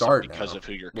going to start because now. of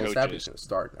who your coach Zappy's is. going to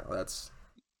start now. That's.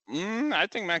 I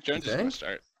think Mac Jones is going to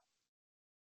start.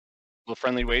 Little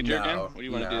friendly wager again? What do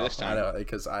you want to do this time? I know,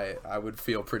 because I would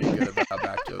feel pretty good about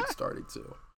Mac Jones starting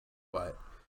too. But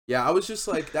yeah, I was just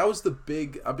like, that was the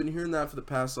big. I've been hearing that for the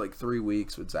past like 3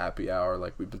 weeks with Zappy Hour.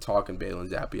 Like we've been talking Balin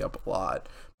Zappy up a lot,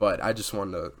 but I just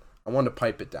wanted to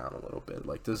pipe it down a little bit.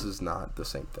 Like this is not the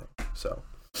same thing. So,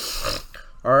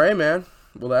 all right, man.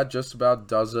 Well, that just about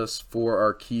does us for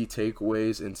our key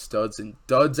takeaways in Studs and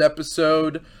Duds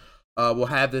episode. We'll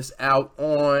have this out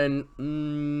on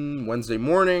Wednesday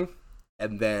morning.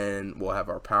 And then we'll have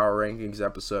our Power Rankings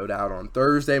episode out on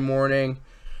Thursday morning.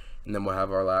 And then we'll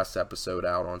have our last episode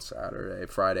out on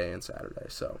Friday and Saturday.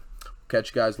 So,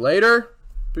 catch you guys later.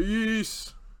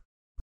 Peace.